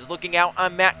 Evans looking out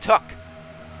on Matt Tuck.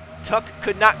 Tuck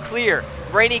could not clear.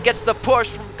 Rainey gets the push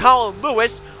from Colin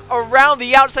Lewis. Around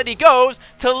the outside he goes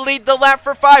to lead the lap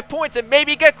for 5 points and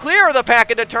maybe get clear of the pack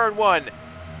into turn 1.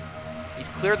 He's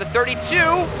clear of the 32.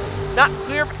 Not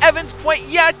clear of Evans quite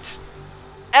yet.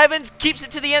 Evans keeps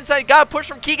it to the inside. Got a push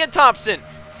from Keegan Thompson.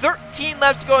 13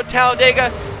 laps to go at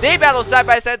Talladega. They battle side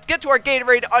by side. Let's get to our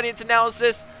Gatorade audience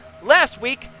analysis. Last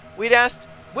week, we'd asked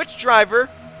which driver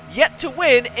yet to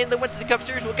win in the Winston Cup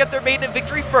Series will get their maiden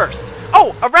victory first.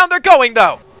 Oh, around they're going,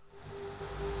 though.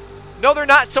 No, they're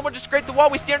not. Someone just scraped the wall.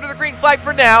 We stand under the green flag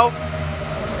for now.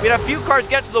 We had a few cars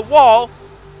get to the wall.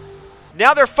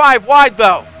 Now they're 5 wide,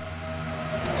 though.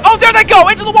 Oh, there they go.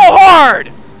 Into the wall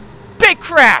hard. Big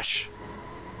crash.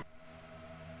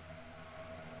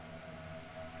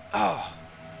 Oh.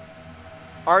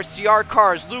 RCR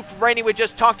cars. Luke Rainey we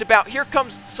just talked about. Here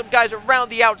comes some guys around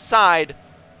the outside.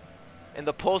 And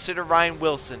the pole sitter Ryan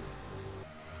Wilson.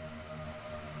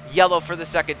 Yellow for the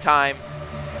second time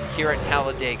here at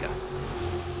Talladega.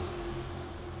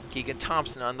 Keegan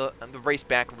Thompson on the race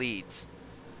back leads.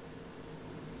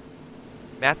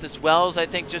 Mathis Wells, I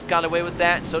think, just got away with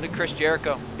that, and so did Chris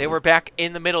Jericho. They were back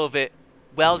in the middle of it.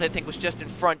 Wells, I think, was just in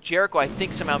front. Jericho, I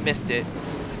think, somehow missed it.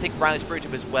 I think Riley sprayed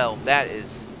him as well. That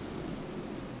is...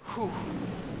 Whew.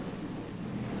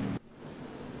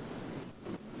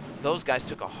 Those guys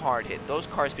took a hard hit. Those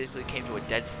cars basically came to a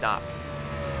dead stop.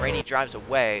 Rainey drives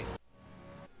away.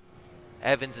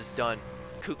 Evans is done.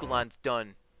 Kukulan's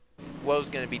done. Guo's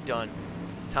going to be done.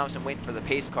 Thompson waiting for the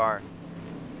pace car.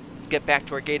 Let's get back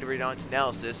to our Gatorade audience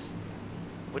analysis.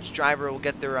 Which driver will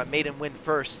get their maiden win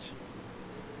first?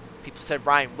 People said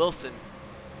Ryan Wilson.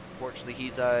 Fortunately,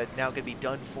 he's now going to be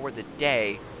done for the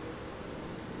day.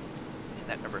 And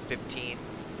that number 15.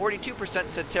 42%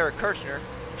 said Sarah Kirchner.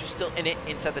 She's still in it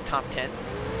inside the top 10.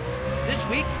 This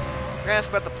week, we're going to ask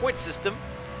about the point system.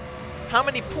 How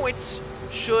many points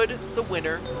should the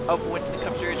winner of a Winston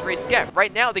Cup Series race get?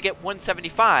 Right now, they get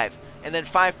 175, and then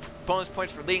 5 bonus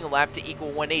points for leading a lap to equal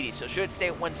 180. So should it stay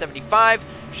at 175?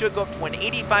 Should it go up to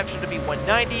 185? Should it be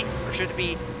 190? Or should it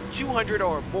be 200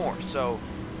 or more? So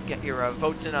get your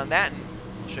votes in on that, and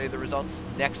I'll show you the results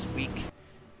next week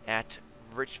at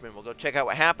Richmond. We'll go check out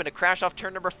what happened. A crash off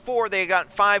turn number 4. They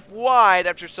got 5 wide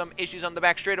after some issues on the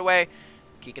back straightaway.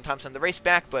 Keegan Thompson on the race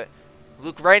back, but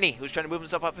Luke Rainey, who's trying to move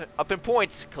himself up in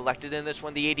points, collected in this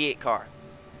one, the 88 car.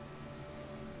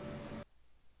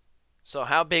 So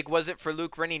how big was it for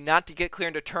Luke Rainey not to get clear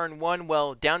into turn 1?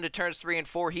 Well, down to turns 3 and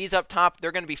 4, he's up top.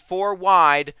 They're going to be 4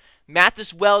 wide.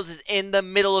 Mathis Wells is in the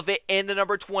middle of it in the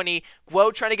number 20.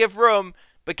 Guo trying to give room,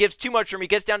 but gives too much room. He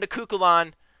gets down to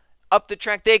Kukulan. Up the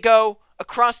track they go,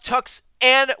 across Tuck's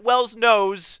and Wells'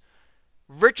 nose.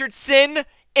 Richardson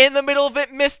in the middle of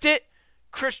it, missed it.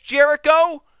 Chris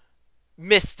Jericho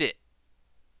missed it.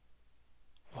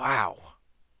 Wow.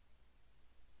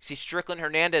 See, Strickland,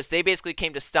 Hernandez, they basically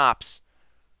came to stops.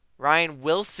 Ryan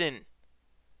Wilson,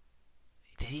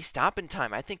 did he stop in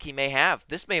time? I think he may have.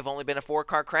 This may have only been a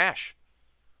 4-car crash.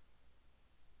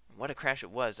 What a crash it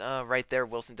was. Right there,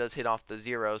 Wilson does hit off the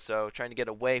 0, so trying to get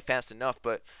away fast enough,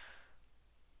 but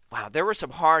wow, there were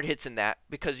some hard hits in that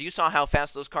because you saw how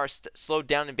fast those cars slowed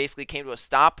down and basically came to a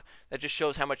stop. That just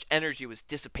shows how much energy was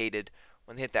dissipated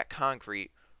when they hit that concrete.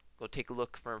 Go take a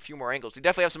look for a few more angles. We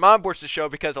definitely have some onboards to show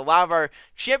because a lot of our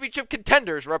championship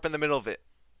contenders were up in the middle of it.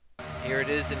 Here it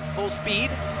is in full speed.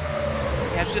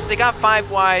 Yeah, it's just they got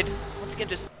 5 wide. Once again,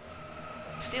 just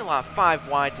seeing a lot of 5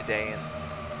 wide today, and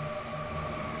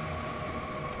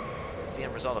it's the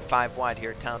end result of 5 wide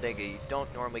here at Talladega. You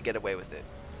don't normally get away with it.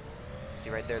 See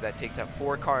right there, that takes out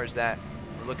 4 cars that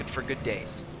were looking for good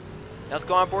days. Now let's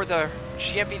go on board the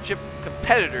championship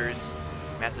competitors.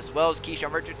 Mathis Wells,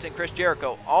 Keyshawn Richardson, Chris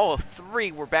Jericho. All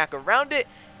 3 were back around it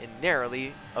and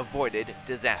narrowly avoided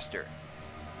disaster.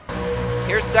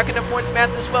 Here's second in points,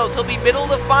 Mathis Wells. He'll be middle of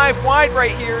the 5 wide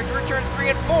right here through turns 3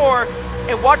 and 4.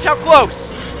 And watch how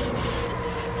close.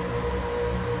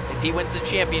 If he wins the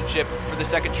championship for the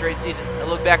 2nd straight season, I'll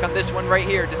look back on this one right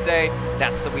here to say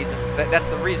that's the reason. That's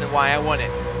the reason why I won it.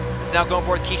 It's now going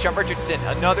forth Keyshawn Richardson,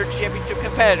 another championship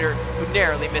competitor who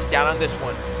narrowly missed out on this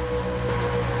one.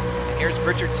 And here's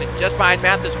Richardson just behind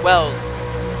Mathis Wells.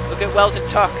 Look at Wells and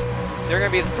Tuck. They're going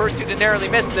to be the first two to narrowly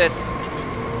miss this.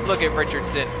 Look at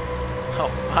Richardson. Oh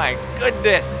my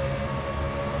goodness.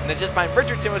 And then just behind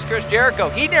Richardson was Chris Jericho.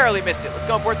 He narrowly missed it. Let's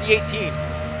go on board the 18.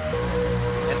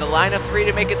 And the line of 3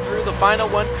 to make it through the final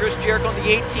one, Chris Jericho on the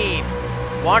 18.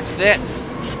 Watch this.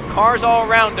 Cars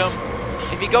all around him.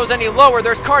 If he goes any lower,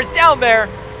 there's cars down there.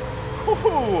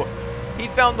 Woo-hoo. He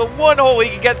found the one hole he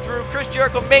could get through. Chris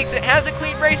Jericho makes it, has a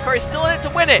clean race car. He's still in it to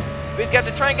win it. But he's got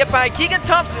to try and get by Keegan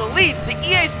Thompson, who leads the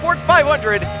EA Sports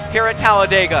 500 here at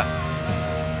Talladega.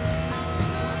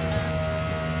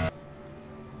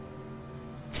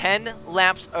 10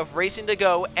 laps of racing to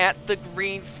go at the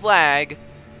green flag.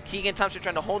 Keegan Thompson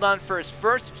trying to hold on for his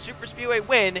first Super Speedway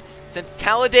win since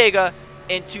Talladega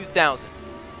in 2000.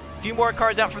 A few more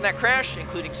cars out from that crash,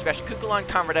 including Sebastian Kukulon,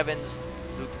 Conrad Evans,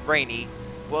 Luke Rainey.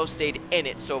 Well stayed in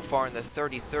it so far in the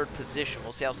 33rd position.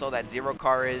 We'll see how slow that 0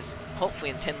 car is.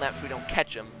 Hopefully in 10 laps we don't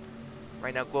catch him.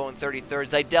 Right now Guo in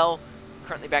 33rd. Zidell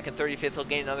currently back in 35th. He'll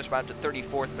gain another spot up to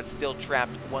 34th, but still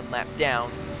trapped 1 lap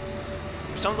down.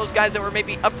 For some of those guys that were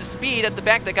maybe up to speed at the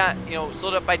back that got,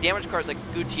 slowed up by damaged cars like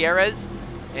Gutierrez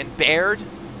and Baird,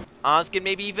 Osgood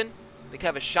maybe even, they could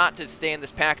have a shot to stay in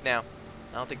this pack now.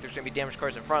 I don't think there's going to be damaged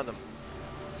cars in front of them.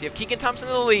 So you have Keegan Thompson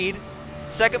in the lead.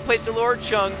 Second place to Laura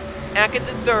Chung. Atkins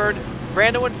in 3rd.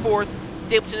 Brando in 4th.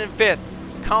 Stapleton in 5th.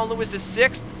 Colin Lewis is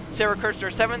 6th. Sarah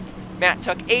Kirchner 7th. Matt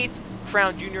Tuck 8th.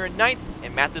 Crown Jr. in 9th.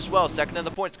 And Matt as well, second in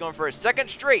the points, going for his second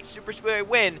straight Super Speedway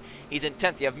win. He's in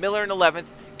 10th. You have Miller in 11th.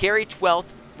 Gary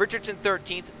 12th. Richardson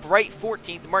 13th, Bright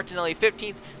 14th, Martinelli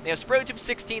 15th, they have Spraytube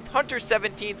 16th, Hunter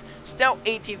 17th, Stout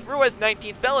 18th, Ruiz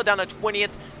 19th, Belladonna 20th,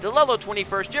 DeLello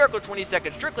 21st, Jericho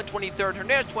 22nd, Strickland 23rd,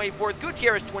 Hernandez 24th,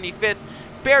 Gutierrez 25th,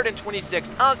 Baird in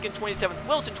 26th, Oskin 27th,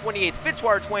 Wilson 28th,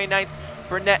 Fitzwater 29th,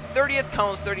 Burnett 30th,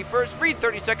 Collins 31st, Reed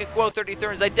 32nd, Guo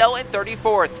 33rd, and Zidell in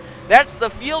 34th. That's the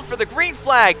field for the green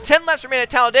flag. 10 laps remain at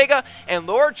Talladega, and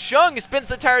Laura Chung spins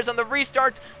the tires on the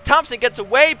restarts. Thompson gets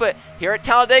away, but here at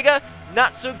Talladega,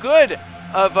 not so good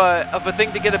of a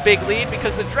thing to get a big lead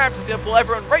because the draft is going to pull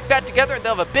everyone right back together and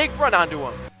they'll have a big run onto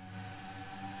him.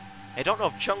 I don't know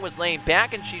if Chung was laying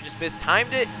back and she just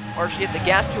mistimed it, or if she hit the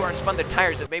gas too hard and spun the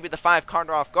tires, and maybe the 5 caught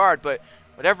her off guard, but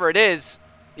whatever it is,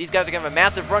 these guys are going to have a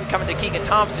massive run coming to Keegan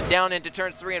Thompson down into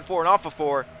turns 3 and 4 and off of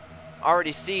 4.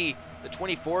 Already see the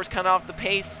 24 is kind of off the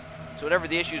pace, so whatever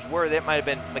the issues were, that might have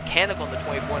been mechanical in the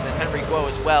 24, and then Henry Guo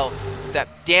as well with that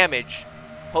damage.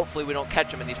 Hopefully we don't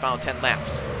catch him in these final 10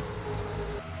 laps.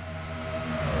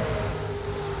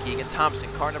 Keegan Thompson,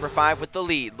 car number 5 with the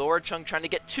lead. Laura Chung trying to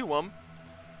get to him.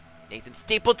 Nathan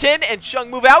Stapleton and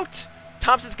Chung move out.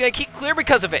 Thompson's going to keep clear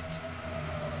because of it.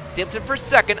 Stapleton for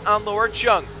second on Laura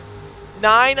Chung.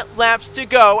 9 laps to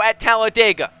go at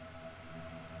Talladega.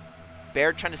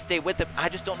 Baird trying to stay with him. I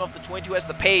just don't know if the 22 has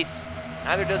the pace.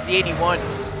 Neither does the 81.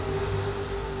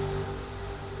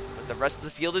 But the rest of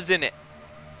the field is in it.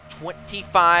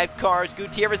 25 cars.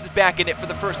 Gutierrez is back in it for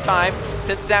the first time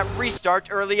since that restart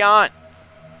early on.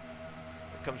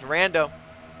 Here comes Rando.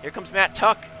 Here comes Matt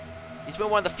Tuck. He's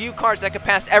been one of the few cars that can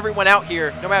pass everyone out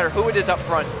here, no matter who it is up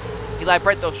front. Eli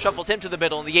Brett, though, shuffles him to the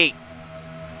middle in the 8.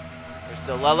 There's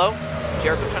DeLello.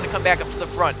 Jericho trying to come back up to the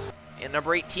front. And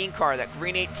number 18 car, that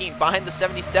green 18, behind the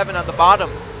 77 on the bottom.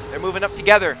 They're moving up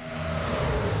together.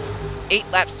 8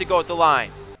 laps to go at the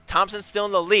line. Thompson's still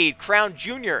in the lead. Crown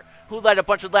Jr., who led a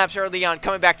bunch of laps early on,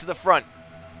 coming back to the front.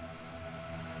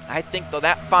 I think, though,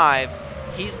 that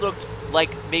 5, he's looked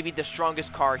like maybe the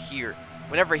strongest car here.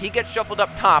 Whenever he gets shuffled up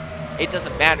top, it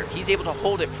doesn't matter. He's able to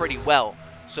hold it pretty well.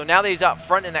 So now that he's up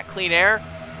front in that clean air,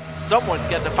 someone's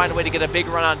got to find a way to get a big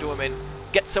run onto him and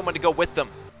get someone to go with them.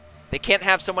 They can't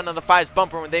have someone on the 5's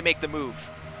bumper when they make the move.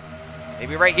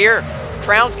 Maybe right here.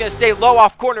 Crown's going to stay low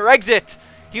off corner exit.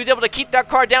 He was able to keep that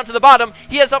car down to the bottom.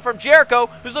 He has up from Jericho,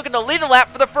 who's looking to lead a lap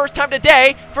for the first time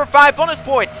today for 5 bonus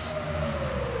points.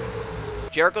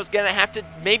 Jericho's going to have to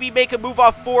maybe make a move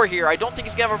off 4 here. I don't think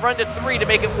he's going to have a run to 3 to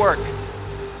make it work.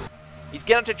 He's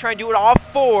going to have to try and do it off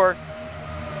 4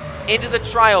 into the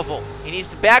tri-oval. He needs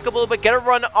to back up a little bit, get a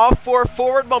run off 4,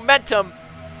 forward momentum,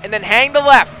 and then hang the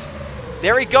left.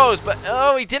 There he goes, but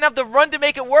oh, he didn't have the run to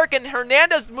make it work, and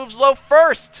Hernandez moves low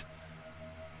first.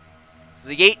 So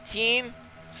the 18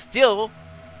 still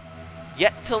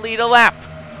yet to lead a lap.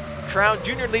 Crown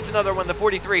Jr. leads another one, the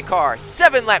 43 car.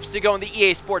 7 laps to go in the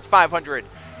EA Sports 500.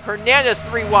 Hernandez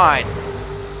 3 wide.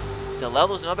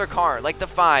 DeLello's another car, like the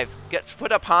 5. Gets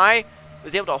put up high,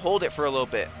 was able to hold it for a little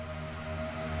bit.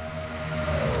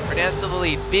 Hernandez to the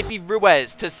lead. Bibi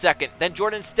Ruiz to second. Then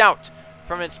Jordan Stout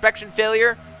from an inspection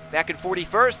failure back in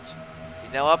 41st.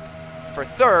 He's now up for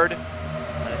 3rd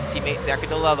on his teammate Zach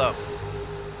DeLello.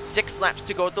 6 laps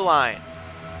to go at the line.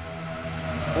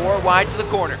 4 wide to the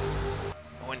corner.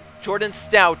 Jordan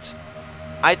Stout,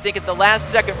 I think at the last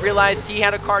second realized he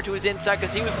had a car to his inside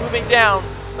because he was moving down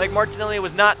like Martinelli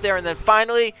was not there. And then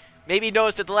finally, maybe he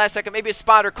noticed at the last second, maybe a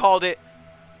spotter called it,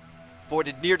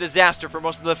 avoided near disaster for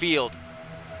most of the field.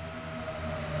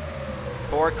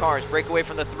 4 cars break away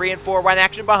from the 3 and 4 wide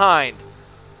action behind.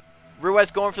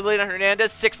 Ruiz going for the lead on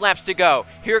Hernandez, 6 laps to go.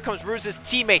 Here comes Ruiz's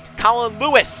teammate, Colin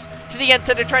Lewis, to the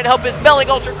inside to try to help his Melling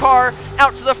Ultra car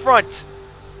out to the front.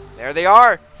 There they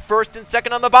are, first and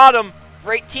second on the bottom.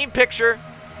 Great team picture.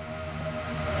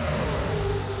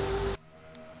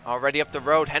 Already up the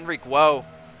road, Henry Guo,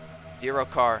 0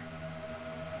 car.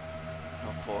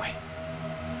 Oh boy.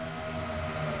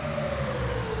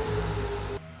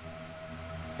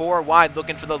 4 wide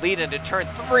looking for the lead into turn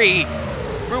 3.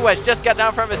 Ruiz just got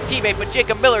down from his teammate, but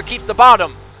Jacob Miller keeps the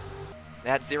bottom.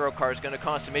 That 0 car is going to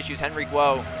cause some issues. Henry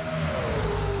Guo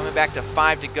coming back to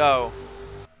 5 to go.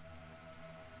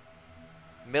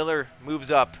 Miller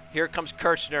moves up. Here comes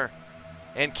Kirchner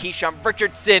and Keyshawn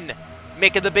Richardson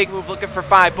making the big move, looking for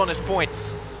 5 bonus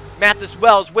points. Mathis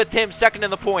Wells with him second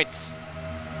in the points.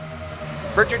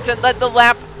 Richardson led the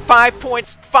lap, 5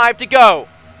 points, 5 to go.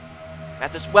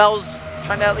 Mathis Wells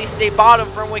trying to at least stay bottom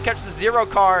for when we catch the 0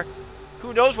 car.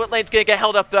 Who knows what lane's going to get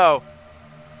held up, though.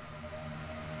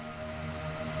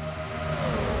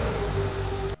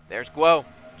 There's Guo,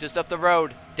 just up the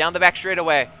road, down the back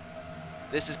straightaway.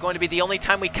 This is going to be the only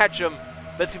time we catch him,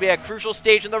 but it's going to be a crucial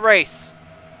stage in the race.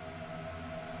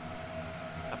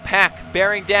 A pack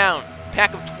bearing down,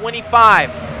 pack of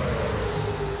 25.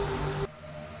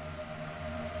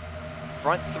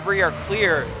 Front 3 are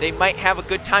clear. They might have a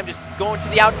good time just going to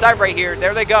the outside right here.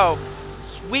 There they go,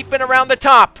 sweeping around the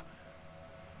top.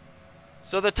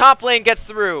 So the top lane gets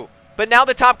through, but now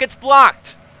the top gets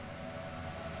blocked.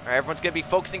 All right, everyone's going to be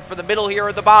focusing for the middle here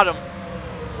or the bottom.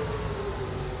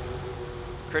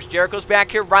 Chris Jericho's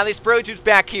back here. Riley Sprotube's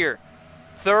back here.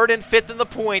 3rd and 5th in the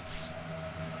points.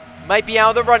 Might be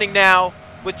out of the running now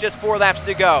with just 4 laps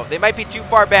to go. They might be too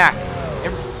far back.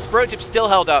 And Sprotube's still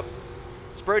held up.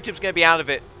 Sprotube's going to be out of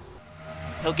it.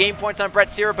 He'll gain points on Brett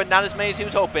Cira, but not as many as he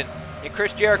was hoping. And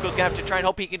Chris Jericho's going to have to try and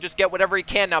hope he can just get whatever he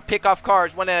can now. Pick off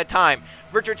cars one at a time.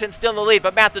 Richardson's still in the lead,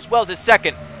 but Mathis Wells is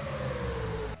second.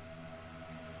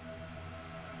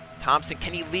 Thompson,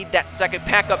 can he lead that second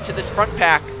pack up to this front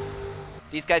pack?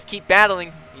 These guys keep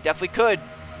battling. He definitely could.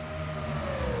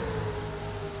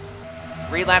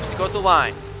 3 laps to go at the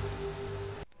line.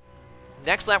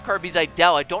 Next lap car will be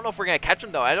Zidell. I don't know if we're going to catch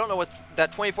him, though. I don't know what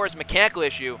that 24 is a mechanical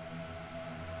issue.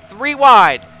 3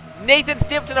 wide. Nathan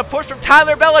Stimpson, a push from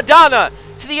Tyler Belladonna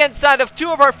to the inside of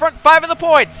 2 of our front 5 in the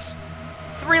points.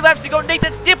 3 laps to go.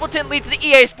 Nathan Stimpleton leads the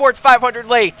EA Sports 500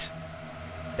 late.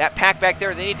 That pack back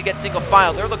there, they need to get single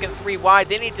file. They're looking 3 wide.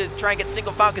 They need to try and get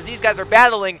single file because these guys are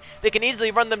battling. They can easily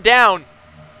run them down.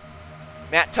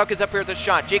 Matt Tuck is up here with a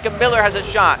shot. Jacob Miller has a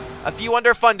shot. A few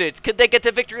underfundeds. Could they get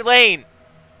to victory lane?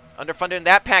 Underfunded in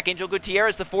that pack. Angel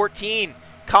Gutierrez, the 14.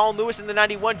 Colin Lewis in the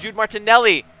 91. Jude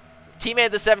Martinelli, teammate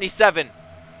of the 77.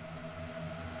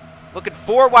 Looking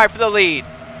 4 wide for the lead.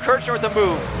 Kirchner with a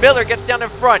move. Miller gets down in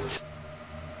front.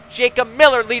 Jacob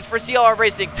Miller leads for CLR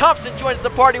Racing. Thompson joins the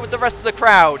party with the rest of the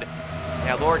crowd.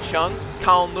 Now Laura Chung,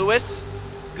 Colin Lewis,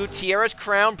 Gutierrez,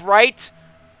 Crown, Bright,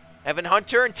 Evan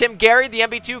Hunter, and Tim Gary, the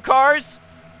MB2 cars.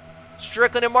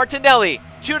 Strickland and Martinelli.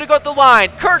 2 to go at the line.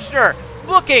 Kirchner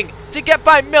looking to get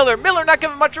by Miller. Miller not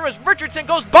giving much room as Richardson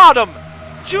goes bottom.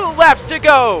 2 laps to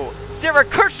go. Sarah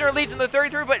Kirchner leads in the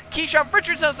 33, but Keyshawn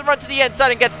Richardson has to run to the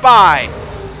inside and gets by.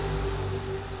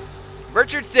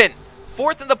 Richardson,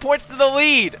 4th in the points to the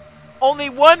lead. Only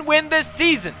 1 win this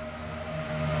season.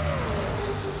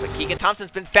 But Keegan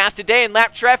Thompson's been fast today, and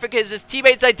lap traffic is his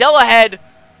teammate Zidell ahead.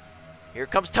 Here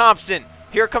comes Thompson.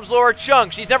 Here comes Laura Chung.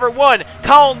 She's never won.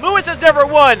 Colin Lewis has never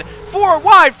won. 4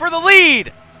 wide for the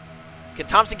lead. Can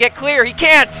Thompson get clear? He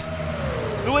can't.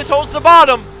 Lewis holds the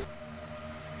bottom.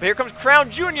 But here comes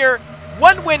Crown Jr.,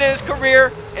 1 win in his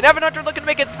career, and Evan Hunter looking to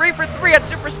make it 3 for 3 at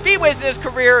super speedways in his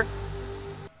career.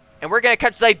 And we're going to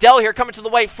catch Zidell here coming to the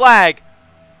white flag.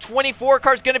 24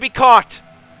 car's going to be caught.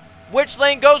 Which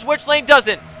lane goes, which lane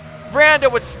doesn't.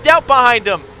 Randa with Stout behind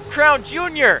him. Crown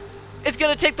Jr. is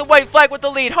going to take the white flag with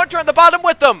the lead. Hunter on the bottom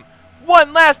with them.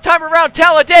 1 last time around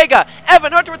Talladega.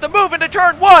 Evan Hunter with the move into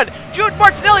turn 1. Jude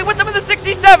Martinelli with them in the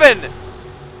 67.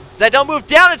 Zidell moved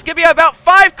down. It's going to be about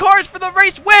 5 cars for the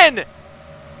race win.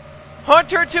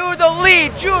 Hunter to the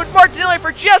lead. Jude Martinelli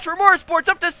for Jasper Motorsports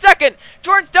up to 2nd.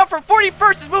 Jordan Stout from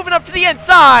 41st is moving up to the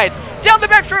inside. Down the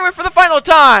back straightaway for the final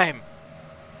time.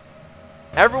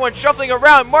 Everyone shuffling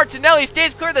around. Martinelli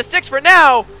stays clear of the 6 for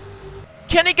now.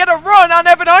 Can he get a run on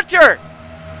Evan Hunter?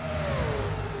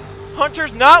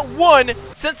 Hunter's not won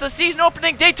since the season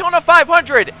opening Daytona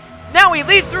 500. Now he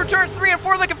leads through turns 3 and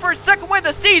 4 looking for his second win of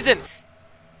the season.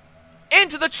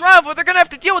 Into the travel, they're going to have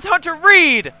to deal with Hunter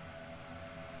Reed.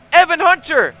 Evan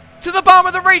Hunter to the bottom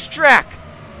of the racetrack.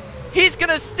 He's going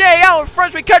to stay out in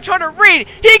front as we catch Hunter Reed.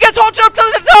 He gets halted up to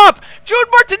the top. Jude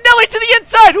Martinelli to the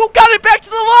inside. Who got it back to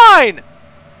the line?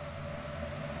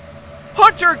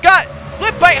 Hunter got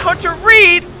clipped by Hunter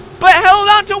Reed, but held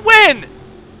on to win.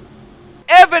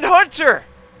 Evan Hunter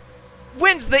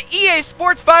wins the EA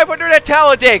Sports 500 at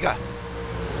Talladega.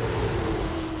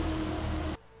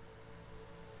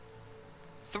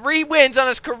 3 wins on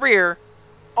his career,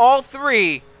 all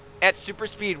 3 at super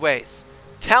speedways.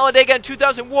 Talladega in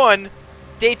 2001,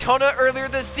 Daytona earlier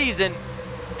this season,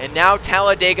 and now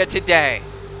Talladega today.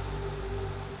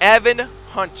 Evan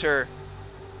Hunter,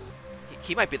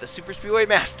 he might be the super speedway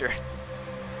master.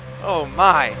 Oh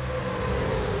my.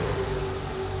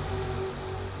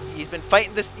 He's been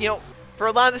fighting this, for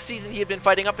a lot of the season he had been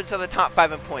fighting up inside the top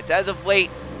 5 in points. As of late,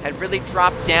 had really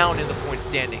dropped down in the point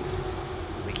standings.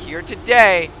 But here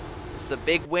today, it's the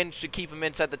big win should keep him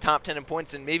inside the top 10 in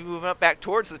points and maybe moving up back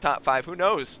towards the top 5. Who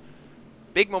knows?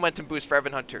 Big momentum boost for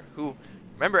Evan Hunter, who,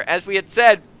 remember, as we had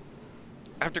said,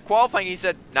 after qualifying, he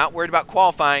said, not worried about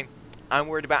qualifying. I'm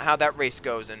worried about how that race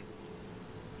goes. And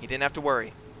he didn't have to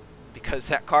worry because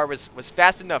that car was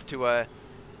fast enough to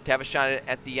have a shot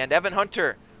at the end. Evan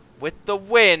Hunter with the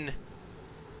win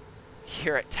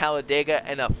here at Talladega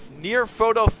and a near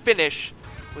photo finish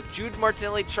with Jude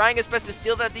Martinelli trying his best to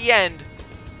steal it at the end.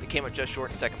 They came up just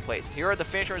short in second place. Here are the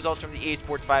finishing results from the EA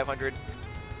Sports 500.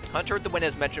 Hunter with the win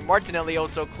as mentioned. Martinelli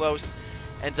also close,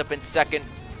 ends up in second.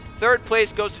 Third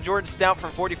place goes to Jordan Stout from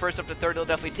 41st up to third. He'll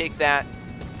definitely take that.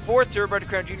 Fourth to Roberto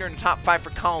Crown Jr. in the top 5 for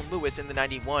Colin Lewis in the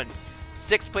 91.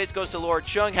 Sixth place goes to Laura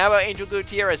Chung. How about Angel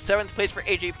Gutierrez? Seventh place for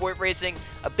AJ Foyt Racing.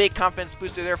 A big confidence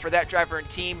booster there for that driver and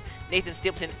team. Nathan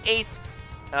Stapleton,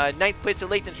 8th. Ninth place to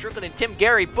Lathan Strickland and Tim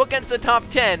Gary. Bookends the top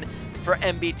 10 for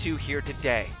MB2 here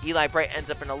today. Eli Bright ends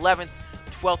up in 11th.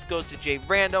 12th goes to Jay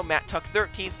Rando. Matt Tuck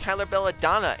 13th. Tyler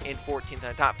Belladonna in 14th. And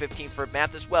the top 15 for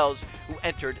Mathis Wells, who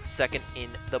entered second in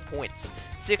the points.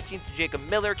 16th to Jacob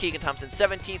Miller. Keegan Thompson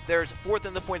 17th. There's 4th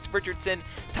in the points. Richardson,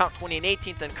 top 20 and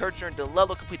 18th. And Kirchner and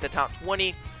DeLello complete the top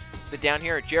 20. The down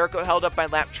here, Jericho held up by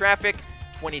lap traffic.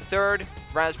 23rd.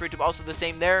 Raspberry Tube also the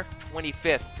same there.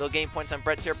 25th. They'll gain points on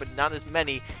Brett Cira, but not as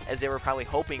many as they were probably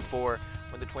hoping for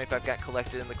when the 25 got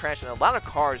collected in the crash. And a lot of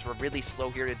cars were really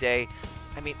slow here today.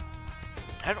 I mean,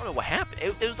 I don't know what happened.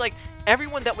 It was like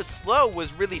everyone that was slow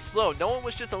was really slow. No one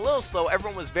was just a little slow.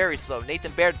 Everyone was very slow.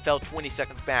 Nathan Baird fell 20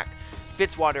 seconds back.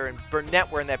 Fitzwater and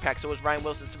Burnett were in that pack. So was Ryan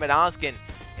Wilson, Smith Oskin,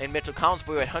 and Mitchell Collins.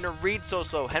 But we had Hunter Reed so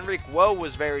slow. Henrik Woe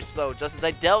was very slow. Justin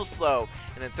Zeidel slow.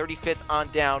 And then 35th on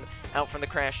down out from the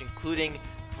crash, including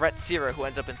Brett Cira, who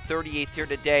ends up in 38th here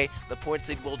today. The points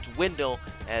lead will dwindle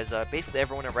as basically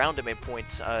everyone around him in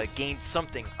points gained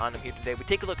something on him here today. We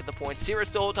take a look at the points. Cira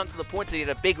still holds on to the points. He had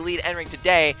a big lead entering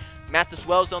today. Mathis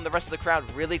Wells and the rest of the crowd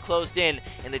really closed in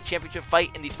the championship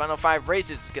fight in these final 5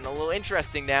 races. It's getting a little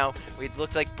interesting now. It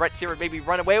looks like Brett Cira maybe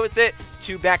run away with it.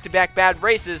 2 back-to-back bad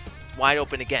races. It's wide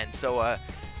open again. So,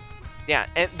 yeah,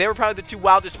 and they were probably the 2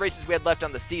 wildest races we had left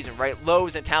on the season, right?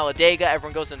 Lowe's and Talladega.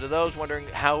 Everyone goes into those wondering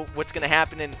what's going to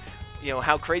happen and,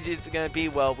 how crazy it's going to be.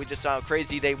 Well, we just saw how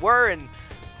crazy they were and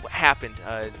what happened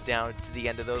down to the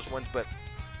end of those ones. But,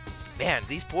 man,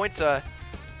 these points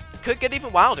could get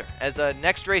even wilder as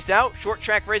next race out, short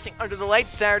track racing under the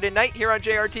lights Saturday night here on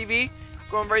JRTV.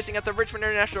 Going racing at the Richmond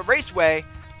International Raceway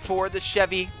for the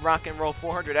Chevy Rock and Roll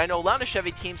 400. I know a lot of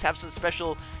Chevy teams have some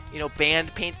special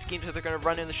band paint schemes that they're going to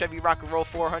run in the Chevy Rock and Roll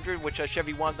 400, which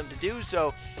Chevy wanted them to do.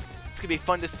 So it's going to be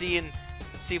fun to see and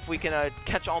see if we can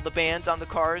catch all the bands on the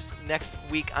cars next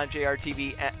week on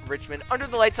JRTV at Richmond. Under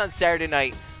the lights on Saturday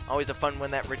night. Always a fun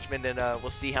one at Richmond, and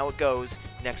we'll see how it goes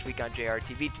next week on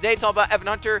JRTV. Today it's all about Evan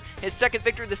Hunter, his second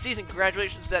victory of the season.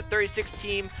 Congratulations to that 36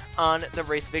 team on the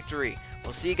race victory.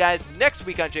 We'll see you guys next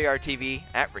week on JRTV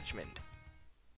at Richmond.